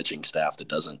person on the pitching staff that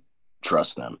doesn't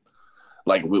trust them.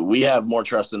 Like, we have more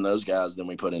trust in those guys than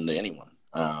we put into anyone.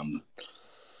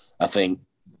 I think,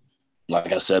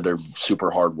 like I said, they're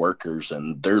super hard workers,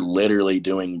 and they're literally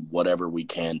doing whatever we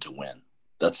can to win.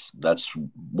 That's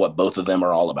what both of them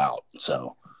are all about.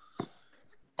 So,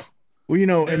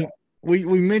 well, and we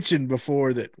mentioned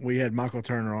before that we had Michael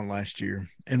Turner on last year,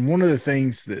 and one of the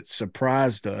things that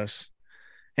surprised us,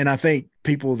 and I think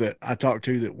people that I talked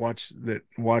to that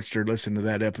watched or listened to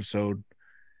that episode,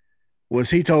 was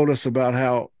he told us about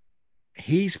how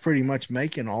he's pretty much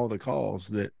making all the calls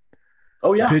that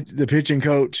the pitching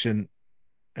coach and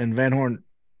Van Horn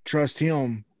trusted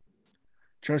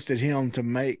him to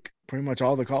make pretty much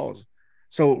all the calls.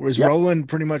 So was Roland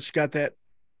pretty much got that?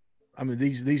 I mean,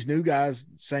 these new guys,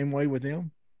 same way with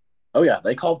him? Oh, yeah,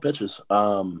 they call pitches.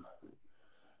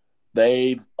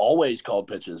 They've always called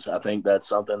pitches. I think that's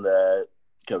something that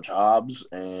Coach Hobbs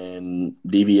and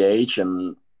DVH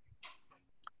and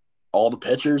all the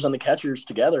pitchers and the catchers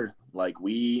together, like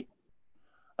I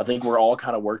think we're all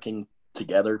kind of working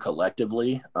together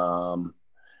collectively.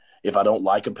 If I don't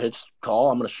like a pitch call,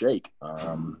 I'm going to shake.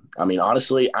 I mean,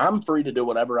 honestly, I'm free to do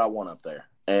whatever I want up there,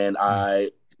 and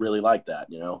I really like that,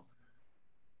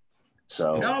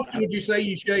 So how often would you say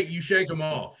you shake them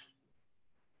off?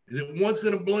 Is it once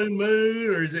in a blue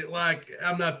moon, or is it like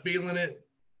I'm not feeling it?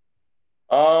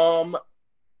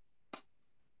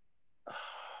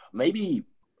 Maybe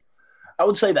I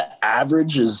would say the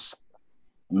average is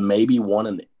maybe one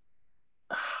an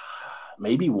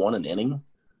inning.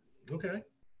 Okay.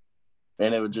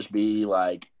 And it would just be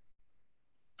like,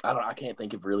 I can't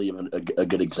think of really even a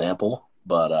good example,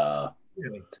 but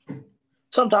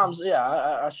sometimes,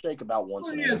 I shake about once.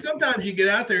 Well, yeah, sometimes you get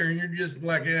out there and you're just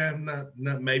like, I'm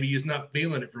not maybe you're just not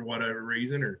feeling it for whatever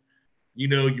reason, or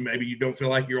maybe you don't feel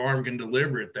like your arm can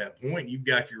deliver at that point. You've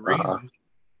got your reasons.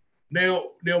 Now,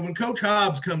 when Coach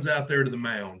Hobbs comes out there to the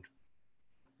mound,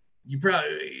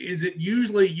 is it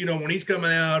usually, when he's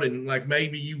coming out and like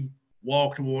maybe you've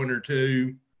walked one or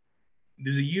two,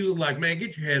 does he usually like, man,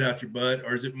 get your head out your butt,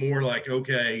 or is it more like,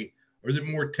 okay, or is it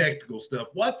more technical stuff?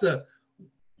 Obviously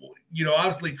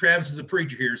Travis is a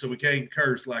preacher here, so we can't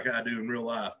curse like I do in real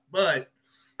life, but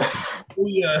but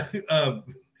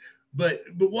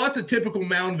what's a typical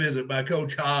mound visit by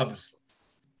Coach Hobbs?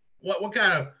 What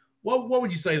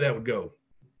would you say that would go?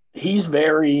 He's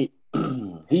very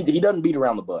he doesn't beat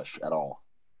around the bush at all.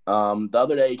 The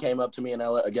other day he came up to me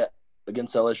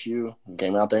against LSU and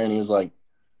came out there and he was like,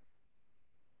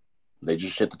 they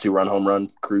just hit the 2-run home run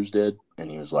Cruz did,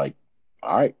 and he was like,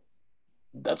 all right,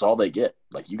 that's all they get.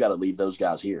 Like, you got to leave those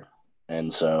guys here.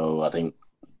 And so I think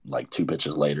like 2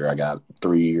 pitches later, I got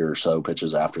 3 or so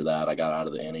pitches after that, I got out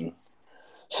of the inning.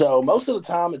 So most of the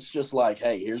time it's just like,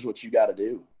 hey, here's what you got to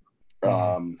do.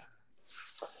 I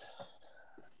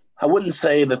wouldn't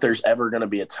say that there's ever going to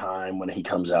be a time when he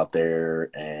comes out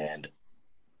there and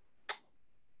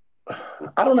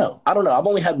I don't know. I've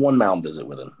only had one mound visit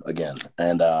with him again.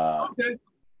 And Okay.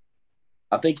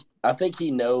 I think he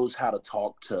knows how to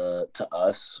talk to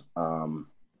us.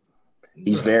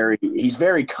 He's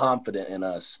very confident in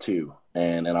us too.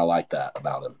 And I like that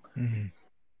about him.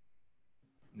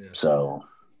 Yeah. So,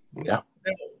 yeah.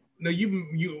 No,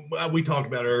 we talked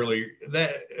about earlier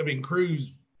that, I mean,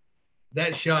 Cruz,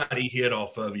 that shot he hit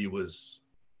off of you was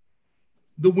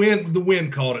the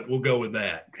wind caught it. We'll go with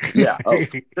that. Yeah. Oh,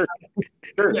 sure.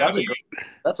 Yeah,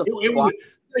 That's a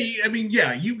I mean,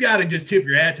 yeah, you got to just tip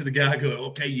your hat to the guy. Go,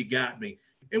 okay, you got me.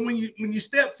 And when you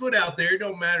step foot out there, it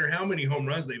don't matter how many home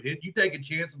runs they've hit. You take a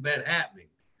chance of that happening.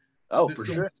 Oh, for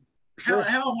sure.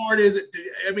 How hard is it?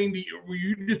 Were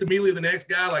you just immediately the next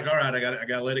guy? Like, all right, I got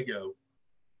to let it go.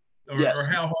 Yes. Or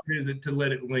how hard is it to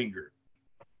let it linger?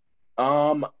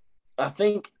 I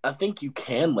think you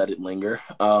can let it linger.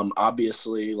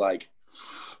 Obviously, like,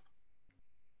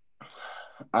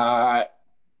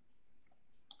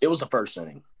 it was the first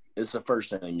inning. It's the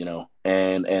first inning, you know,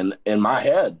 and in my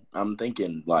head, I'm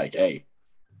thinking like, hey,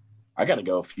 I got to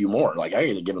go a few more. Like, I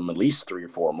got to give him at least 3 or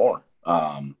 4 more.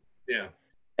 Yeah.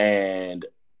 And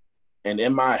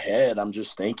in my head, I'm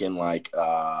just thinking like,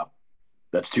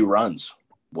 that's 2 runs.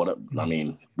 I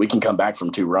mean, we can come back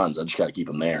from 2 runs. I just got to keep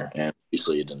them there. And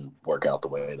obviously it didn't work out the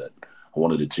way that I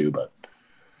wanted it to, but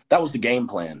that was the game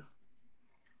plan.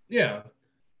 Yeah.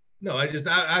 No, I just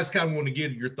kind of want to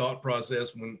get your thought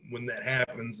process when that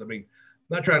happens. I mean,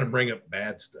 I'm not trying to bring up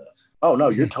bad stuff. Oh, no,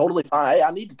 you're totally fine. Hey,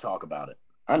 I need to talk about it.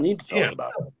 About it.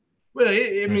 Well,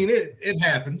 it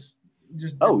happens.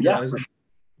 Just yeah.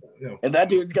 You know. And that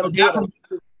dude's going to do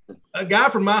it. A guy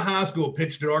from my high school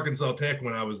pitched at Arkansas Tech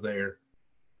when I was there.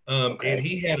 And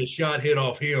he had a shot hit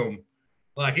off him.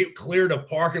 Like, it cleared a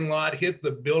parking lot, hit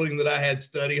the building that I had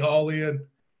study hall in.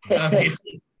 I mean,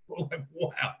 like,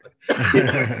 wow.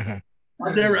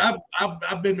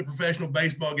 I've been to professional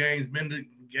baseball games, been to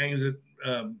games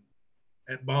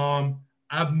at Baum.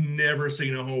 I've never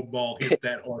seen a whole ball hit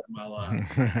that hard in my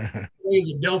life.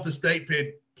 He's a Delta State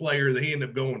player that he ended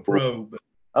up going pro. But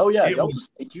Delta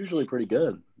State's usually pretty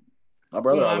good. My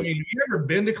brother. Well, I mean, have you ever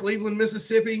been to Cleveland,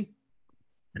 Mississippi?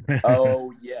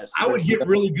 Oh, yes. I would get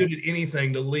really good at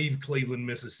anything to leave Cleveland,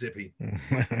 Mississippi.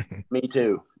 Me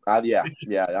too. I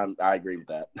agree with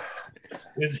that.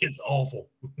 It's awful.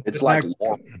 It's like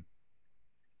warm.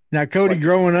 Now, Cody,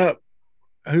 growing up,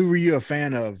 who were you a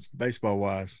fan of baseball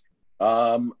wise?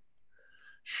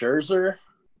 Scherzer.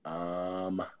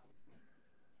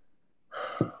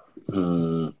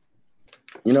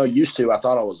 Used to, I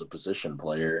thought I was a position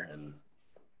player, and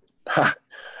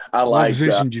I liked. What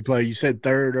position did you play? You said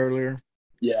third earlier.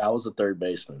 Yeah, I was a third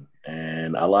baseman,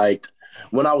 and I liked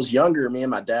when I was younger. Me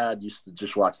and my dad used to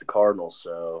just watch the Cardinals,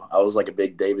 so I was like a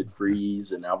big David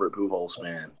Freese and Albert Pujols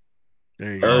fan.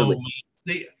 There you go.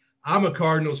 See, I'm a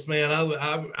Cardinals fan.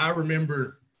 I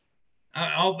remember.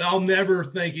 I'll never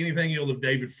think anything ill of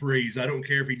David Freese. I don't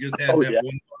care if he just had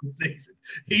one season.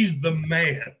 He's the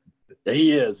man.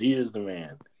 He is. He is the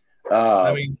man.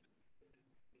 I mean,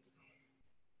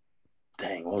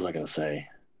 dang, what was I gonna say?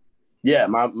 Yeah,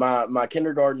 my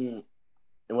kindergarten.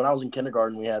 And when I was in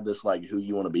kindergarten, we had this like "Who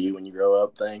you want to be when you grow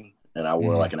up" thing, and I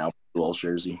wore like an Albert Pujols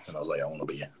jersey, and I was like, I want to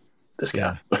be this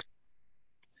guy.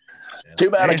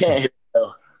 Too bad I can't hit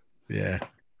though. Yeah.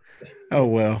 Oh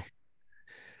well.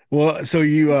 Well, so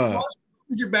you what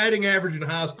was your batting average in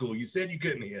high school? You said you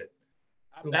couldn't hit.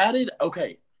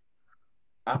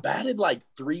 I batted like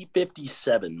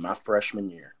 357 my freshman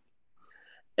year.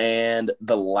 And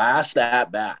the last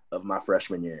at bat of my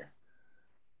freshman year,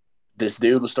 this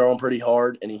dude was throwing pretty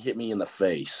hard and he hit me in the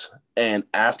face. And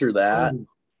after that,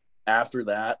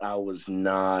 I was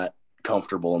not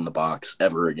comfortable in the box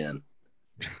ever again.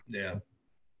 Yeah.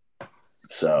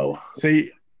 So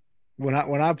see, when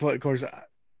I played, of course,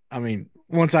 I mean,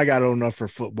 once I got old enough for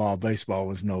football, baseball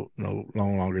was no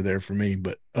longer there for me.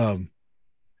 But I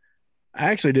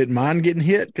actually didn't mind getting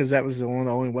hit because that was one of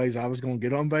the only ways I was going to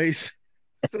get on base.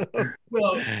 So,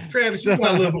 well, Travis, you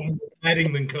got a little more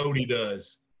batting than Cody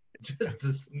does. Just a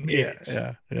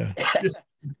smidge. Yeah. Just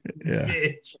a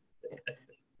smidge.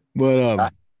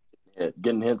 But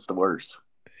getting hit's the worst.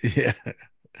 Yeah.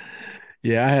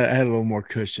 Yeah, I had a little more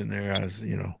cushion there. I was,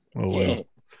 oh well.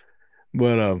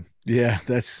 But yeah,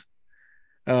 that's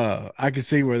I can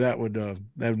see where that would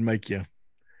make you.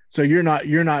 So you're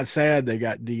not sad they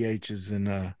got DHs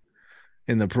in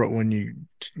in the pro when you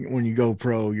go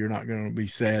pro, you're not going to be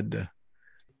sad to,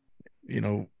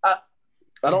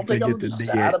 I don't think I'm get gonna the be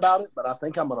sad DH. about it, but I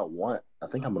think I'm gonna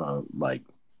like.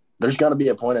 There's gonna be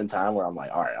a point in time where I'm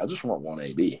like, all right, I just want one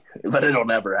AB, but it'll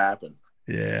never happen.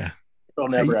 Yeah, It'll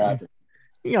never happen.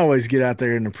 You can always get out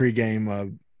there in the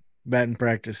pregame batting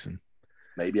practice and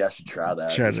maybe I should try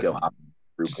that. Try Just to go hop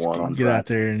group one on get Friday. out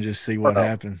there and just see what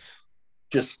happens.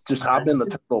 Just hop in the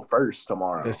turtle first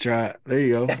tomorrow. That's right. There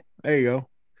you go. There you go.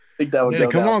 I think that would go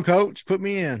come down. on, coach, put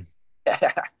me in.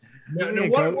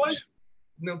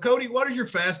 Now, Cody, what is your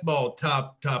fastball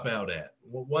top out at?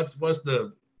 What's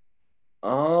the?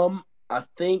 I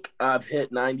think I've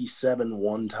hit 97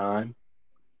 one time.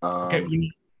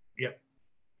 Okay. Yep.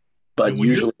 But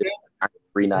usually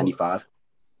 395.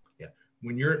 Yeah.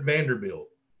 When you're at Vanderbilt,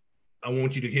 I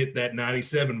want you to hit that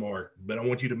 97 mark, but I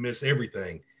want you to miss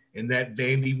everything. And that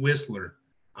Dandy Whistler,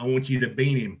 I want you to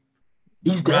beat him.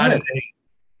 He's dead.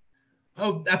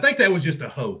 Oh, I think that was just a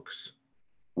hoax.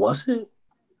 Was it?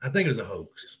 I think it was a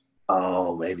hoax.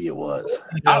 Oh, maybe it was.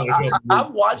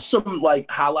 I've watched some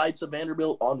highlights of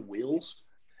Vanderbilt on wheels,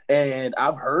 and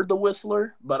I've heard the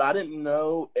Whistler, but I didn't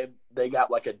know if they got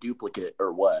a duplicate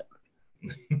or what.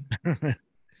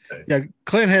 Yeah,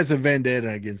 Clint has a vendetta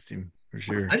against him for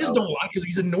sure. I just don't like it.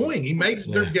 He's annoying. He makes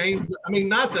their games. I mean,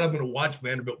 not that I'm going to watch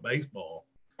Vanderbilt baseball.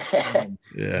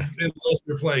 Unless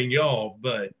they're playing y'all,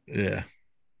 but yeah,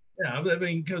 I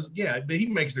mean, but he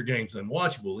makes their games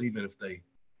unwatchable, even if they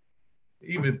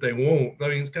won't. I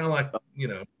mean, it's kind of like,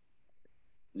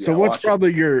 So what's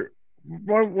probably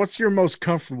what's your most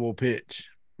comfortable pitch?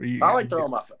 I like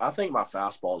throwing I think my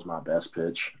fastball is my best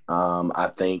pitch.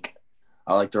 I think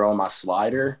I like throwing my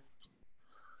slider.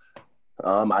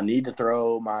 I need to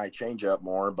throw my changeup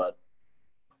more, but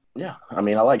yeah, I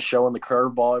mean, I like showing the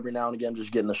curveball every now and again,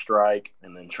 just getting a strike,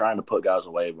 and then trying to put guys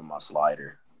away with my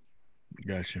slider.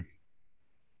 Gotcha.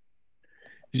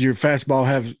 Does your fastball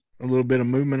have a little bit of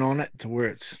movement on it to where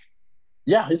it's?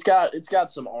 Yeah, it's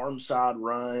got some arm side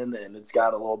run, and it's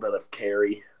got a little bit of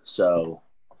carry. So,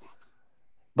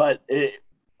 but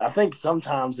I think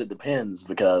sometimes it depends,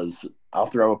 because I'll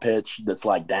throw a pitch that's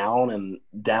down and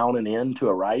in to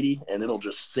a righty, and it'll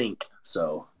just sink.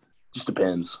 So, just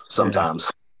depends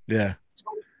sometimes. Yeah.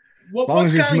 As long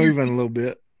as it's moving a little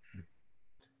bit.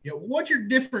 Yeah. What's your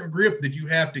different grip that you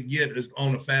have to get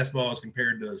on a fastball as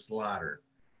compared to a slider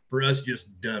for us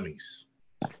just dummies?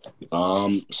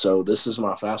 So this is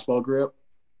my fastball grip.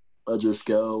 I just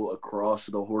go across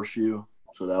the horseshoe.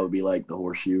 So that would be like the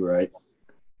horseshoe, right?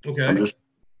 Okay. I'm just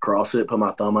cross it, put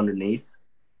my thumb underneath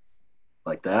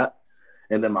like that.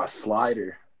 And then my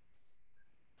slider,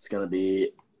 it's going to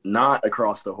be not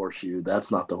across the horseshoe.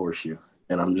 That's not the horseshoe.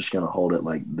 And I'm just going to hold it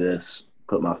like this,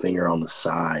 put my finger on the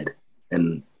side,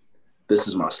 and this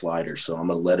is my slider. So I'm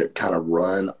going to let it kind of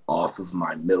run off of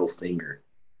my middle finger.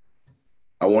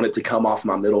 I want it to come off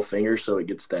my middle finger so it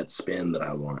gets that spin that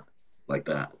I want, like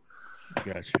that.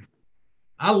 Gotcha.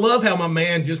 I love how my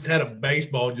man just had a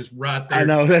baseball just right there. I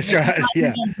know, that's right.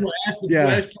 Yeah.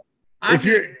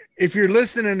 If you're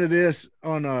listening to this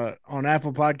on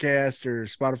Apple Podcast or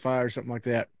Spotify or something like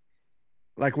that,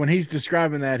 like when he's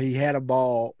describing that, he had a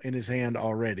ball in his hand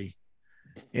already,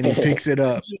 and he picks it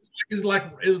up. It was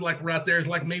like right there. It's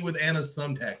like me with Anna's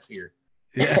thumbtacks here.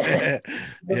 Yeah.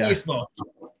 Baseball.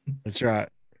 That's right.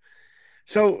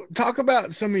 So talk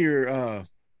about some of your other,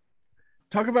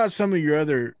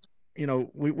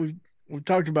 we've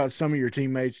talked about some of your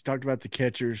teammates, talked about the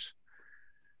catchers.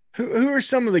 Who are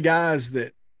some of the guys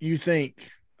that you think,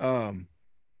 not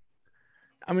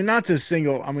to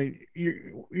single,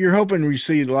 you're hoping we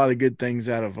see a lot of good things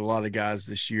out of a lot of guys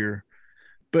this year,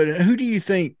 but who do you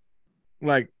think,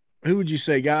 who would you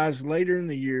say, guys, later in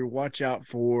the year, watch out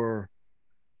for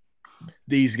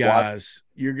these guys?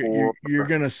 You're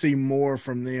going to see more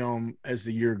from them as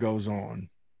the year goes on.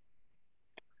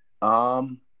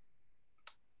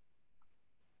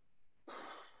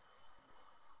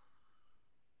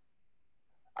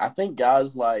 I think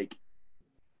guys like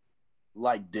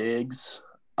Diggs.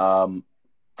 I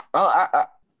don't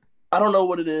know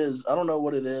what it is. I don't know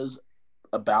what it is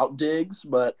about Diggs,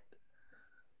 but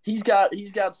he's got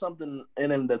something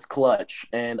in him that's clutch,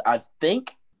 and I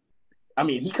think,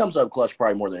 he comes up clutch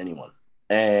probably more than anyone.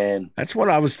 And that's what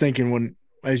I was thinking when,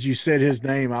 as you said his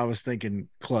name, I was thinking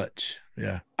clutch.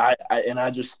 Yeah. I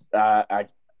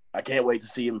can't wait to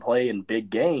see him play in big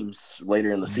games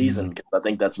later in the season, because I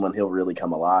think that's when he'll really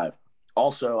come alive.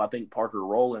 Also, I think Parker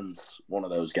Rowland's one of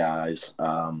those guys.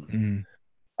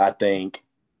 I think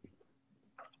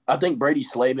Brady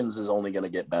Slavens is only going to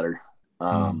get better.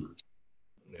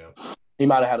 He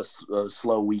might have had a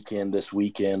slow weekend this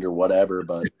weekend or whatever,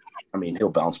 but I mean, he'll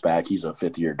bounce back. He's a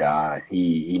fifth-year guy.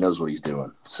 He knows what he's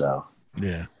doing. So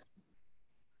Yeah.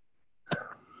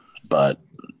 But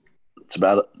it's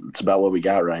about what we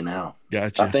got right now.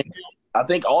 Gotcha. I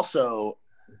think also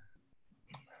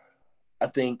I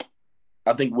think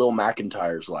Will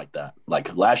McIntyre's like that.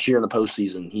 Like last year in the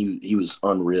postseason, he was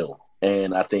unreal,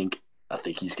 and I think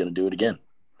he's going to do it again.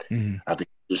 Mm-hmm. I think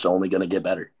it's just only going to get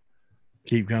better.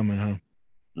 Keep coming, huh?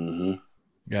 Mm-hmm.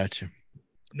 Gotcha.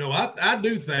 No, I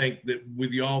do think that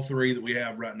with the all three that we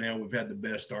have right now, we've had the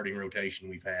best starting rotation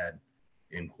we've had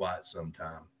in quite some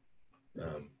time.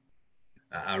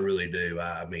 I really do.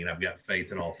 I mean, I've got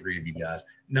faith in all three of you guys.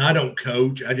 Now, I don't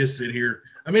coach. I just sit here.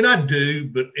 I mean, I do,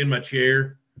 but in my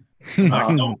chair. I'm like,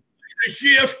 no, the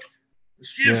shift. The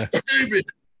shift's stupid.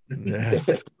 Yeah.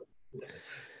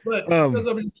 But because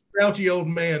I'm just a grouchy old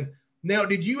man. Now,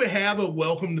 did you have a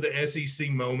welcome to the SEC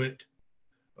moment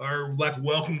or like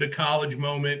welcome to college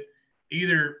moment,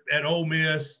 either at Ole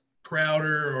Miss,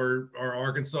 Crowder, or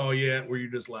Arkansas yet, where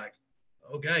you're just like,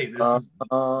 okay,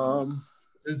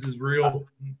 this is real?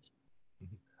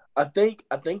 I think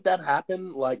that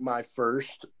happened like my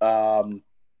first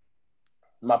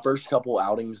couple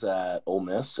outings at Ole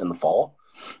Miss in the fall,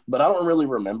 but I don't really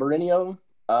remember any of them.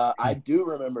 I do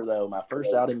remember though my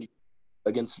first outing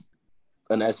against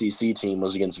an SEC team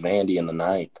was against Vandy in the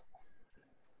 9th,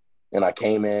 and I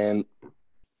came in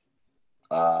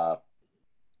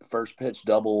first pitch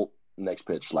double, next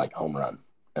pitch like home run,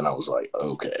 and I was like,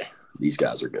 okay, these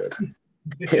guys are good.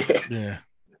 Yeah.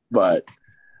 But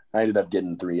I ended up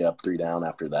getting 3 up, 3 down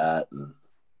after that.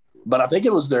 But I think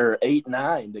it was their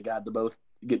 8-9 that got both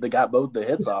the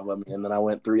hits off of me, and then I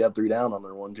went 3 up, 3 down on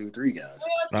their 1, 2, 3 guys.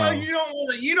 Well, you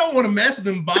don't want to mess with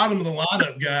them bottom of the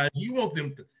lineup guys. You want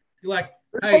them to be like,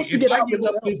 hey, if I give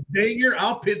up this dinger,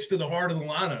 I'll pitch to the heart of the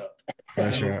lineup.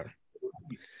 That's right.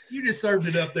 You just served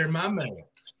it up there, my man.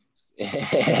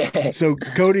 So,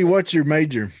 Cody, what's your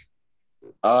major?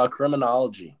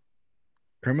 Criminology.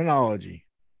 Criminology.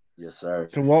 Yes, sir.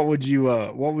 So what would you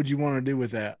want to do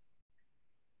with that?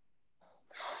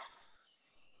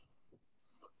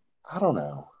 I don't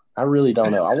know. I really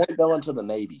don't know. I want to go into the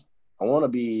Navy. I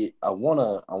want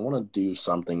to do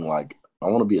something like I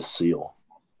want to be a SEAL.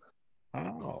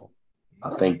 Oh. I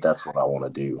think that's what I want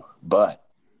to do. But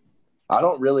I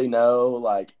don't really know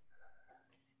like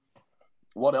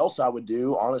what else I would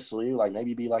do, honestly, like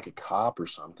maybe be like a cop or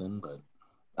something, but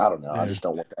I don't know. Yeah. I just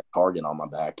don't want that target on my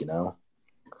back, you know?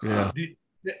 Yeah.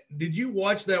 Did you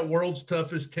watch that World's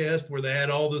Toughest Test where they had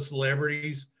all the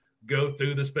celebrities go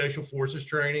through the Special Forces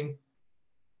training?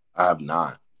 I have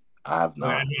not. I was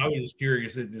just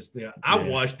curious. I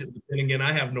watched it, but then again,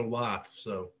 I have no life,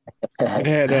 so. It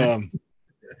had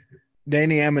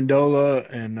Danny Amendola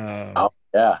and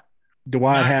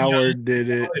Dwight Howard did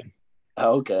it.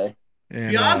 Okay.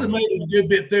 And Piazza made it a good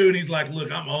bit through, and he's like,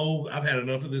 "Look, I'm old. I've had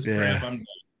enough of this crap. I'm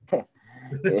done."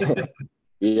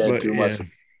 Too much.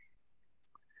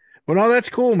 Well, no, that's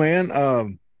cool, man.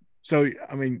 So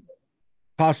I mean,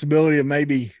 possibility of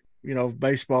maybe if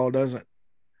baseball doesn't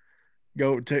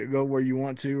go where you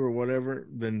want to or whatever,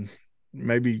 then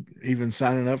maybe even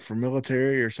signing up for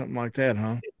military or something like that,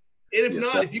 huh? And if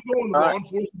not, if you go into law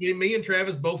enforcement, me and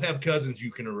Travis both have cousins you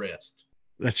can arrest.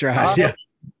 That's right. Yeah,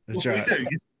 that's right.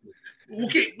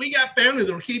 We got family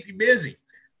that'll keep you busy.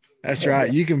 That's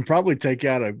right. You can probably take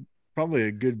out probably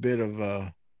a good bit of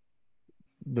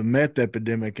the meth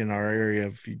epidemic in our area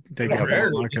if you take out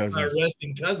my cousins.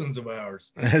 Arresting cousins of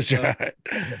ours. That's right.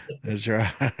 That's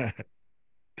right.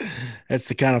 That's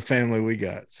the kind of family we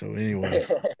got. So anyway,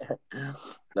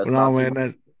 that's not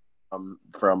man.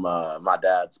 From my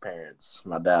dad's parents,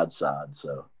 my dad's side.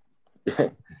 So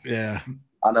yeah,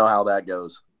 I know how that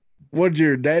goes. What did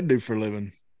your dad do for a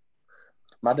living?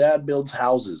 My dad builds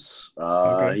houses.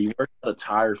 He worked at a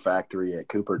tire factory at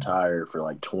Cooper Tire for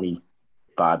like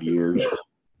 25 years.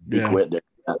 He quit doing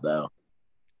that though.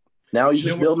 Now he's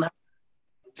just building houses.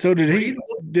 So did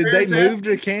they move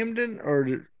to Camden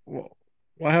or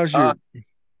how's your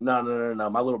No.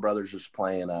 My little brother's just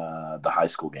playing the high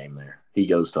school game there. He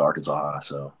goes to Arkansas High,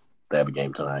 so they have a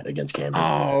game tonight against Camden.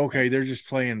 Oh, okay. They're just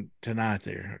playing tonight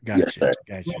there. Gotcha. Yes,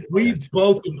 gotcha. We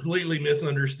both completely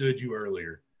misunderstood you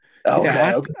earlier.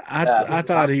 Okay. I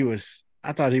thought he was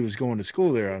going to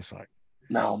school there. I was like,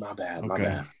 no, my bad.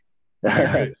 Okay. My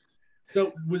bad.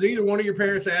 So was either one of your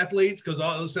parents athletes? Because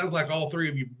it sounds like all three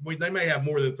of you, they may have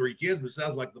more than 3 kids, but it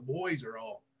sounds like the boys are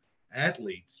all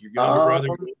athletes. Your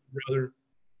younger brother.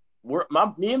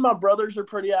 Me and my brothers are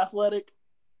pretty athletic.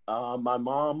 My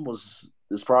mom is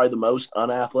probably the most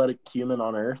unathletic human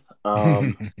on earth.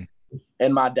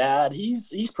 And my dad,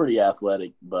 he's pretty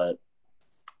athletic, but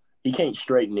he can't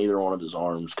straighten either one of his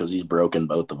arms because he's broken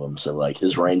both of them. So like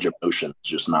his range of motion is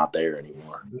just not there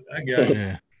anymore. I got it.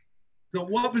 Yeah. So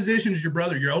what position does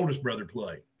your oldest brother,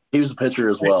 play? He was a pitcher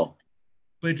as well.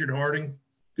 Richard Harding?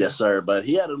 Yes, sir. But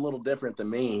he had a little different than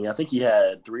me. I think he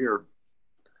had three or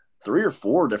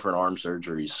four different arm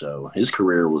surgeries. So his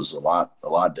career was a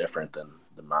lot different than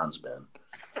mine's been.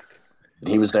 And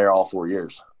he was there all 4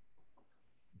 years.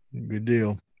 Good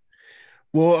deal.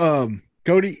 Well,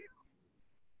 Cody,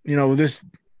 this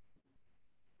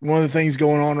one of the things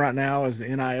going on right now is the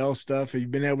NIL stuff. Have you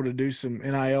been able to do some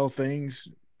NIL things?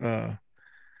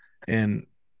 And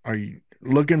are you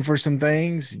looking for some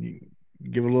things? You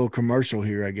give a little commercial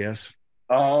here, I guess.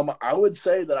 I would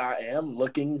say that I am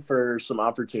looking for some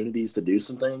opportunities to do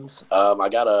some things. I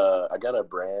got a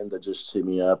brand that just hit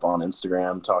me up on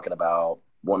Instagram talking about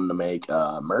wanting to make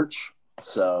merch.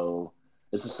 So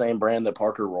it's the same brand that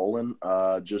Parker Rowland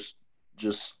just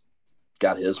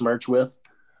got his merch with.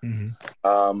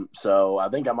 Mm-hmm. So I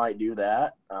think I might do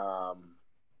that.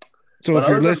 So if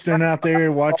you're listening out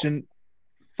there watching,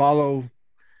 follow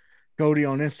Cody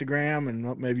on Instagram,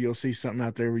 and maybe you'll see something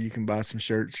out there where you can buy some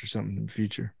shirts or something in the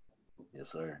future.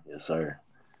 Yes, sir. Yes, sir.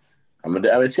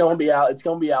 It's gonna be out. It's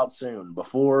gonna be out soon,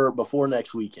 before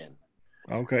next weekend.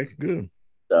 Okay, good.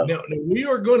 So, Now we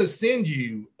are going to send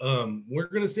you. We're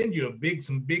going to send you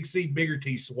some Big C Bigger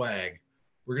T swag.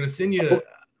 We're going to send you.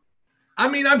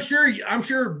 I'm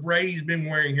sure Brady's been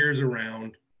wearing his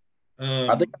around.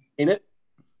 I think I've seen it.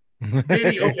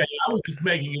 Did he? Okay, I was just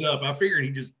making it up. I figured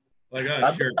he just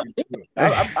sure.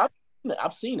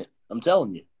 I've seen it. I'm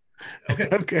telling you.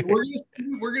 Okay.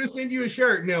 We're gonna send you a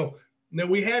shirt. Now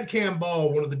we had Cam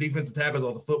Ball, one of the defensive tackles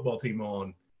on the football team,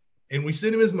 on, and we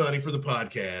sent him his money for the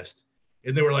podcast.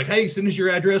 And they were like, "Hey, send us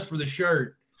your address for the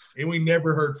shirt," and we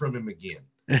never heard from him again.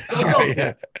 So,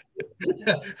 Yeah.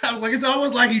 I was like, it's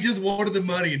almost like he just wanted the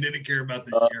money and didn't care about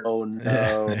the shirt. Oh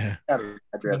no! Yeah.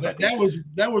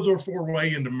 That was our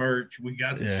foray into merch. We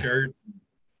got some shirts,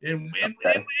 and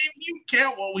if you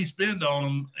count what we spend on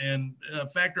them and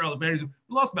factor all the batteries, we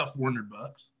lost about $400.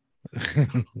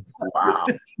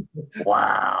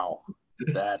 Wow,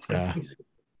 that's crazy.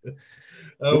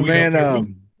 Well, man,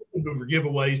 for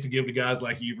giveaways to give to guys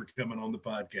like you for coming on the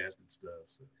podcast and stuff.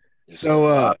 So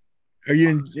are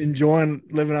you enjoying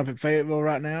living up in Fayetteville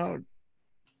right now?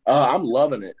 I'm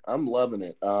loving it. I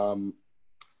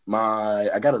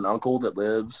got an uncle that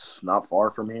lives not far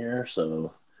from here,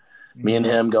 so me and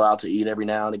him go out to eat every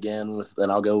now and again. Then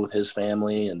I'll go with his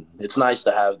family, and it's nice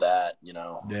to have that,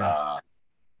 Yeah.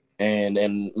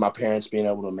 And my parents being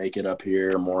able to make it up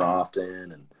here more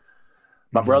often, and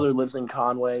my brother lives in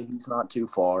Conway. He's not too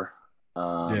far.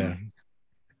 Yeah.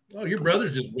 Oh, your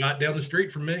brother's just right down the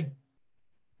street from me.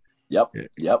 Yep.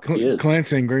 He is.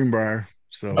 Clint's in Greenbrier.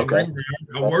 So okay.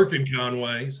 I worked in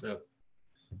Conway, so.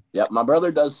 Yep, my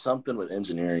brother does something with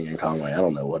engineering in Conway. I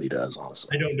don't know what he does,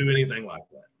 honestly. I don't do anything like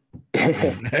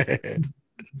that.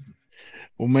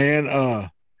 Well, man,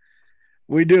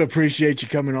 we do appreciate you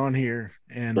coming on here,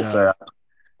 and yes, sir.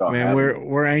 Man,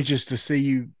 we're anxious to see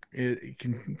you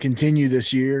continue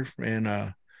this year,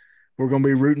 and we're going to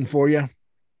be rooting for you.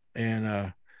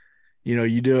 And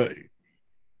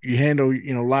you handle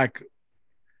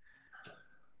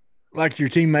like your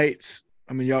teammates.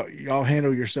 I mean, y'all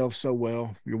handle yourself so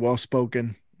well. You're well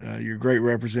spoken. You're a great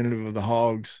representative of the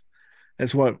Hogs.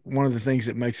 That's one of the things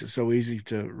that makes it so easy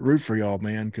to root for y'all,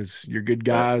 man, because you're good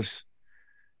guys,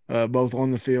 both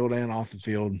on the field and off the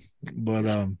field. But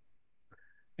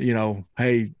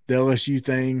hey, the LSU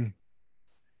thing,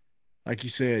 like you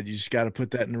said, you just got to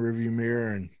put that in the rearview mirror,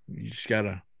 and you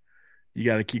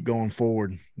got to keep going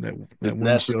forward. That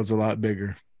windshield's a lot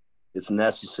bigger. It's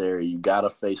necessary. You got to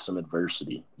face some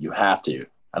adversity. You have to.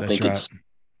 I think it's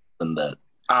something that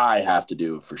I have to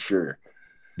do for sure.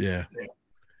 Yeah.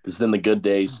 Because then the good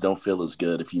days don't feel as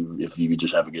good if you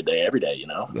just have a good day every day,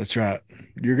 That's right.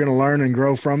 You're going to learn and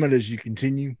grow from it as you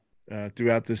continue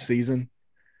throughout this season.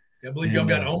 I believe y'all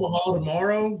got Omaha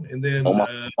tomorrow, and then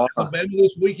Alabama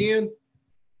this weekend.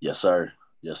 Yes, sir.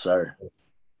 Yes, sir.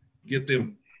 Get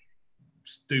them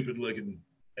stupid-looking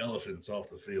elephants off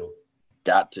the field.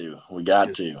 Got to. We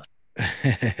got to.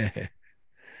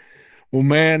 Well,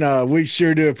 man, we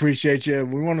sure do appreciate you.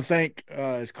 We want to thank,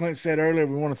 as Clint said earlier,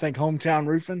 we want to thank Hometown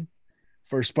Roofing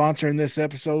for sponsoring this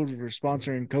episode, for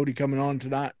sponsoring Cody coming on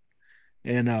tonight.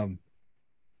 And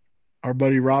our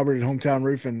buddy Robert at Hometown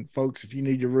Roofing. Folks, if you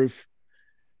need your roof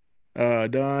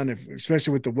done,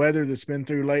 especially with the weather that's been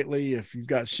through lately, if you've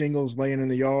got shingles laying in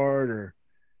the yard or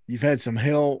you've had some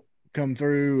hail come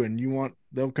through and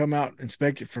they'll come out,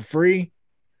 inspect it for free.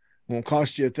 Won't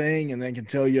cost you a thing, and they can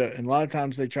tell you. And a lot of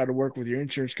times they try to work with your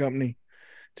insurance company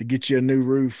to get you a new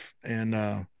roof.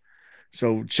 And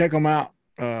so check them out.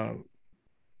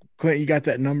 Clint, you got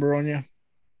that number on you?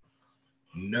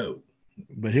 No.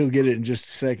 But he'll get it in just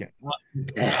a second.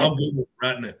 I'll Google it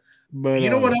right now. But you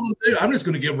know what I'm going to do? I'm just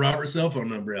going to give Robert's cell phone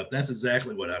number out. That's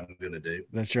exactly what I'm going to do.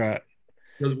 That's right.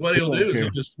 Because what he'll do is he'll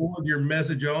just forward your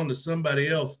message on to somebody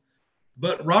else.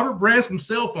 But Robert Branscom's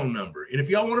cell phone number, and if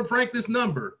y'all want to prank this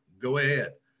number, go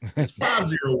ahead. It's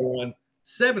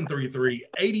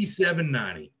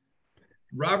 501-733-8790.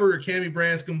 Robert or Cammie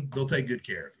Branscom, they'll take good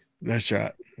care of you. That's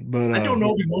right. But I don't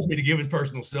know if he wants me to give his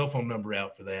personal cell phone number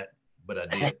out for that, but I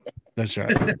did. That's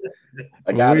right.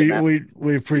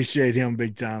 We appreciate him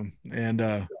big time.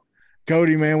 And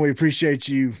Cody, man, we appreciate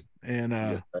you. And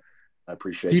yes, I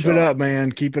appreciate keep it up,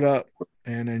 man. Keep it up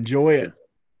and enjoy it.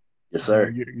 Yes, sir.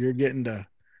 You're getting to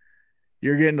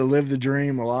live the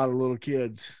dream. A lot of little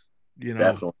kids,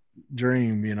 definitely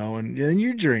dream, and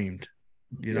you dreamed,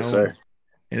 yes, sir.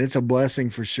 And it's a blessing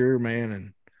for sure, man.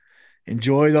 And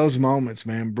enjoy those moments,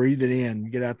 man. Breathe it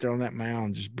in. Get out there on that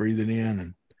mound, just breathe it in.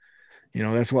 And,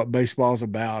 that's what baseball's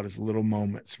about, is little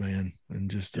moments, man.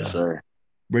 And just yes, sir.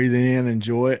 Breathe it in,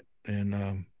 enjoy it.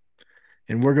 And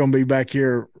we're going to be back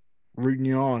here rooting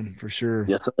you on for sure.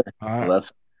 Yes, sir. All right. Well,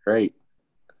 that's great.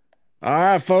 All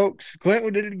right, folks. Clint,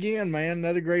 we did it again, man.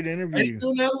 Another great interview. Hey,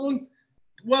 do another one.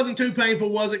 Wasn't too painful,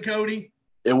 was it, Cody?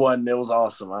 It wasn't. It was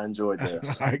awesome. I enjoyed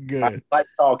this. All right, good. I like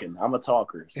talking. I'm a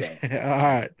talker. So. All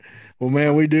right. Well,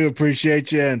 man, we do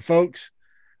appreciate you. And folks,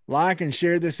 like and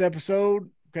share this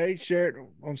episode. Okay, share it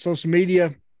on social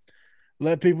media.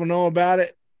 Let people know about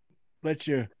it. Let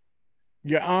your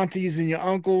aunties and your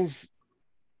uncles,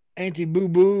 Auntie Boo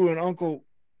Boo and Uncle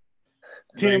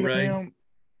Tim and them.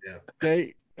 Yeah.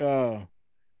 Okay. Let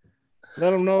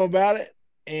them know about it.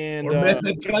 And or let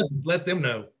them cousins, let them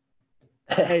know.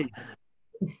 Hey.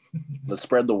 Let's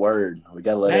spread the word. We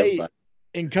gotta let everybody.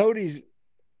 And Cody's,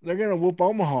 they're gonna whoop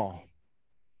Omaha.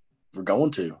 We're going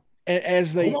to.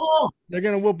 As they're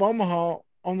gonna whoop Omaha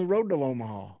on the road to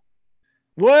Omaha.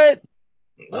 What?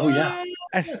 Oh yeah.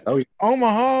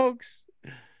 Omaha's.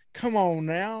 Come on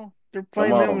now. They're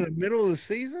playing them in the middle of the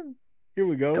season. Here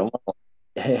we go. Come on.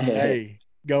 Hey,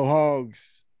 go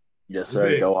Hogs. Yes,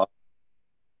 sir. Go Hogs.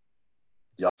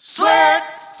 Sweat,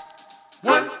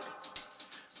 work,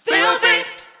 filthy,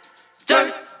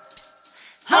 dirt,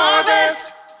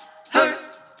 harvest, hurt,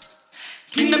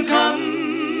 kingdom come.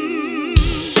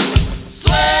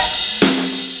 Sweat,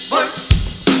 work,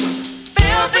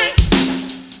 filthy,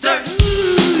 dirt,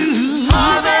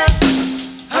 harvest,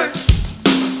 hurt,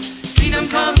 kingdom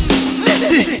come.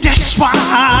 Listen, that's why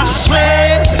I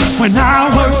sweat when I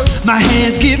work. My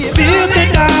hands get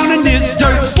filthy down in this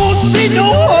dirt. Won't see no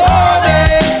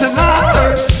harvest till I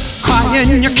hurt.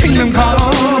 Crying your kingdom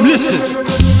come. Listen,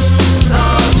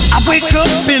 I wake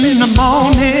up in the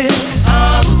morning,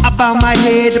 I bow my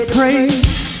head to pray.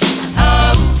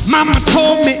 Mama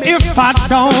told me if I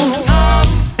don't,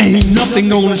 ain't nothing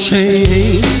gonna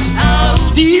change.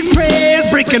 These prayers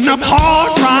breaking up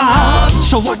hard drive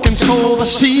so I can sow the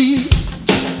seed.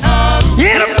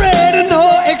 Ain't afraid of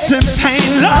no aches and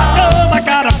pain. Lord knows I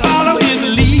gotta follow his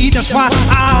lead. That's why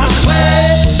I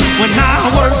sweat when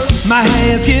I work. My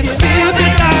hands get filthy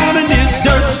down in this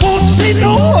dirt. Won't see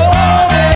no